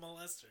might be a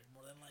molester,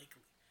 more than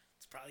likely.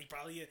 It's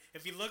probably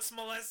if he looks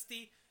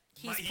molesty,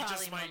 he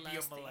just might be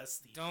a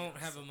molesty. Don't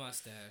have a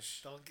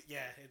mustache.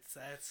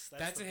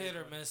 That's a hit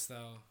or miss,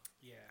 though.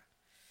 Yeah.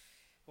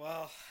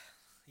 Well,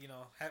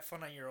 have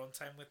fun on your own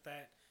time with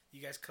that.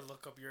 You guys could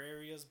look up your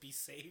areas. Be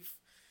safe.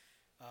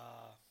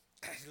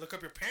 Look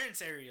up your parents'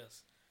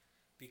 areas,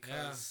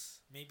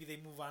 because maybe they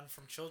move on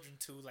from children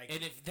to like.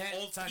 And if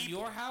that's on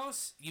your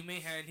house, you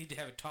may need to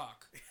have a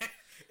talk. What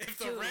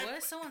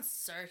if someone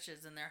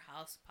searches and their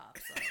house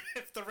pops up?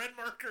 If the red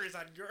marker is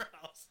on your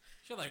house,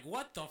 you're like,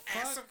 what the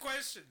fuck? Ask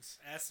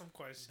some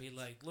questions. Be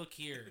like, look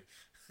here.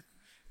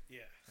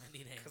 Yeah, I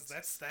need hands. Because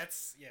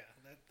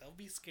that'll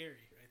be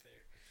scary right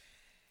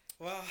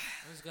there. Well,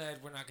 I'm just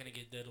glad we're not gonna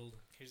get diddled.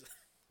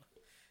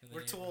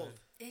 We're too old.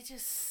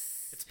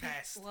 It's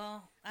past.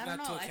 Well, I don't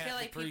know. I feel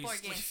like people are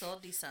getting so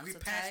desensitized. We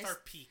passed our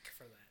peak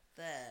for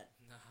that.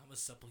 Nah, I'm a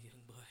supple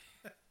young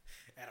boy.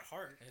 At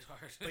heart.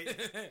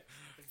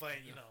 But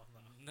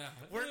no.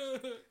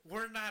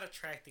 We're not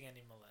attracting any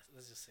molesters.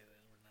 Let's just say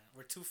that we're not.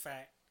 We're too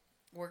fat.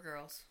 We're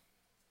girls.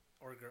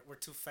 We're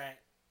too fat.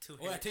 Too.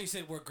 Well, I thought you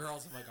said we're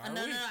girls. I'm like,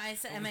 no.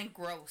 I meant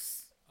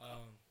gross.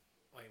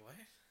 Wait, what?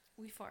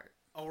 We fart.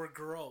 Oh, we're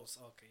girls.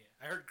 Okay,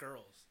 yeah. I heard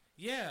girls.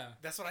 Yeah.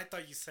 That's what I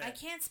thought you said. I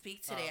can't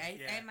speak today.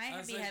 I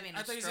might be having a stroke.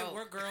 I thought you said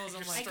we're girls.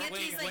 I'm like,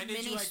 wait, when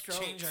did you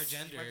change our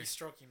gender? You might be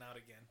stroking out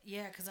again.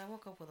 Yeah, because I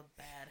woke up with a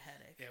bad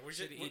headache. Yeah, we're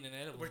just eating an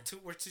edible.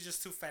 We're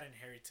just too fat and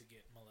hairy to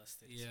get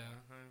molested. Yeah.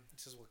 So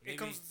it's just it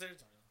comes there.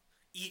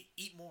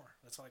 Eat more.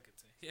 That's all I could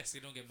say. Yes,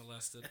 you don't get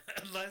molested.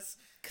 Unless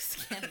because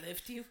he can't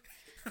lift you.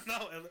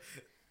 No,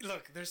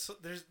 look. There's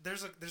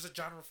a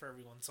genre for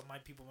everyone. So my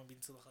people might be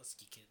into the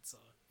husky kids. So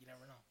you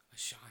never know. A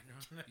genre.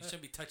 You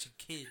shouldn't be touching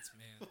kids,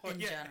 man. Well,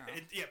 in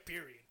general. Yeah.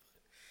 Period.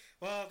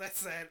 Well,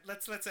 that's that.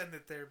 Let's end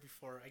it there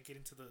before I get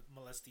into the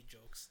molesty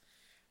jokes.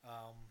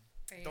 Are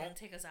you gonna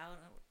take us out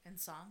in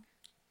song?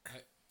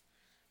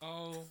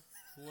 Oh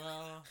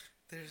well,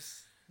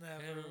 there's.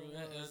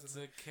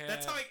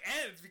 That's how it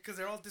ends because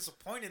they're all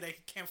disappointed that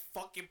he can't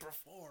fucking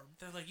perform.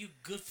 They're like, you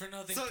good for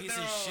nothing piece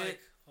of shit. Like,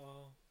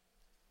 oh,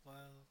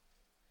 well,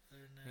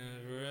 there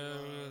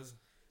never was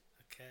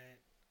a cat.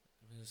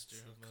 Mr.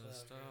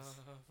 Mustafa.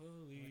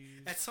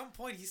 At some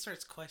point, he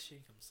starts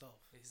questioning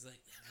himself. He's like,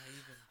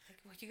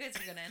 well, you guys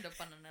are gonna end up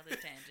on another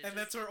tangent. And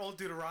that's where old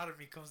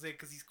Deuteronomy comes in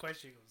because he's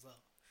questioning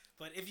himself.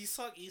 But if you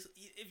suck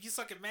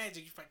at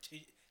magic, you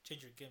probably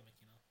change your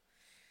gimmick, you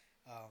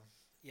know.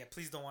 Yeah,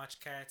 please don't watch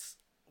Cats.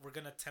 We're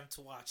gonna attempt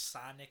to watch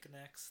Sonic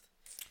next.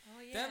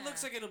 Oh yeah. That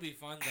looks like it'll be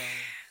fun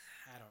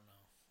though. I don't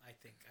know. I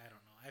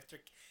don't know.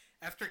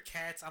 After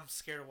Cats, I'm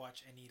scared to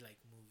watch any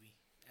movie,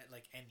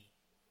 any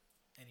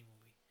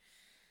movie.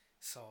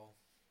 So,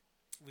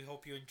 we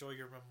hope you enjoy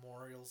your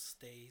Memorial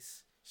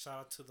Days. Shout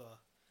out to the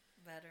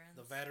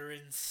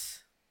veterans.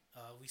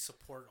 We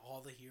support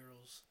all the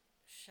heroes.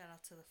 Shout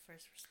out to the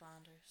first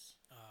responders.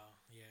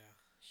 Yeah.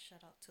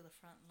 Shout out to the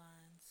front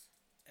lines.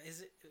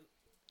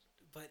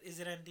 Is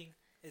it ending?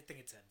 I think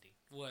it's ending.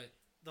 What?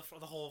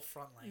 The whole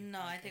front line.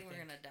 No, I think we're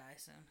gonna die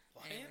soon.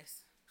 What?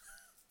 Anyways.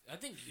 I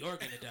think you're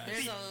gonna die.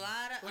 There's a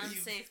lot of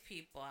unsafe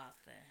people out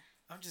there.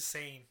 I'm just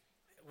saying,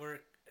 I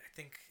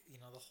think,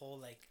 the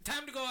whole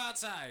time to go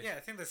outside. Yeah, I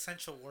think the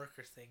essential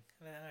worker thing.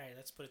 All right,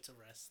 let's put it to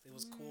rest. It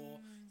was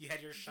cool. You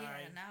had your shine.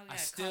 Yeah, now we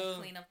gotta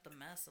clean up the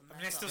mess.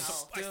 I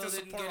still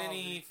didn't get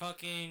any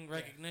fucking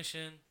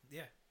recognition.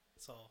 Yeah.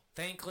 So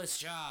thankless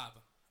job.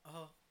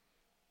 Oh,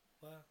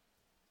 well,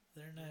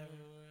 they're never.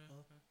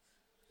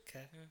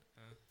 Okay.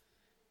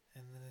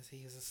 And then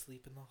he was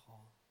asleep in the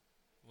hall.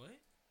 What?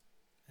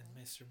 And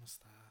Mr.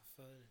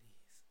 Mustafa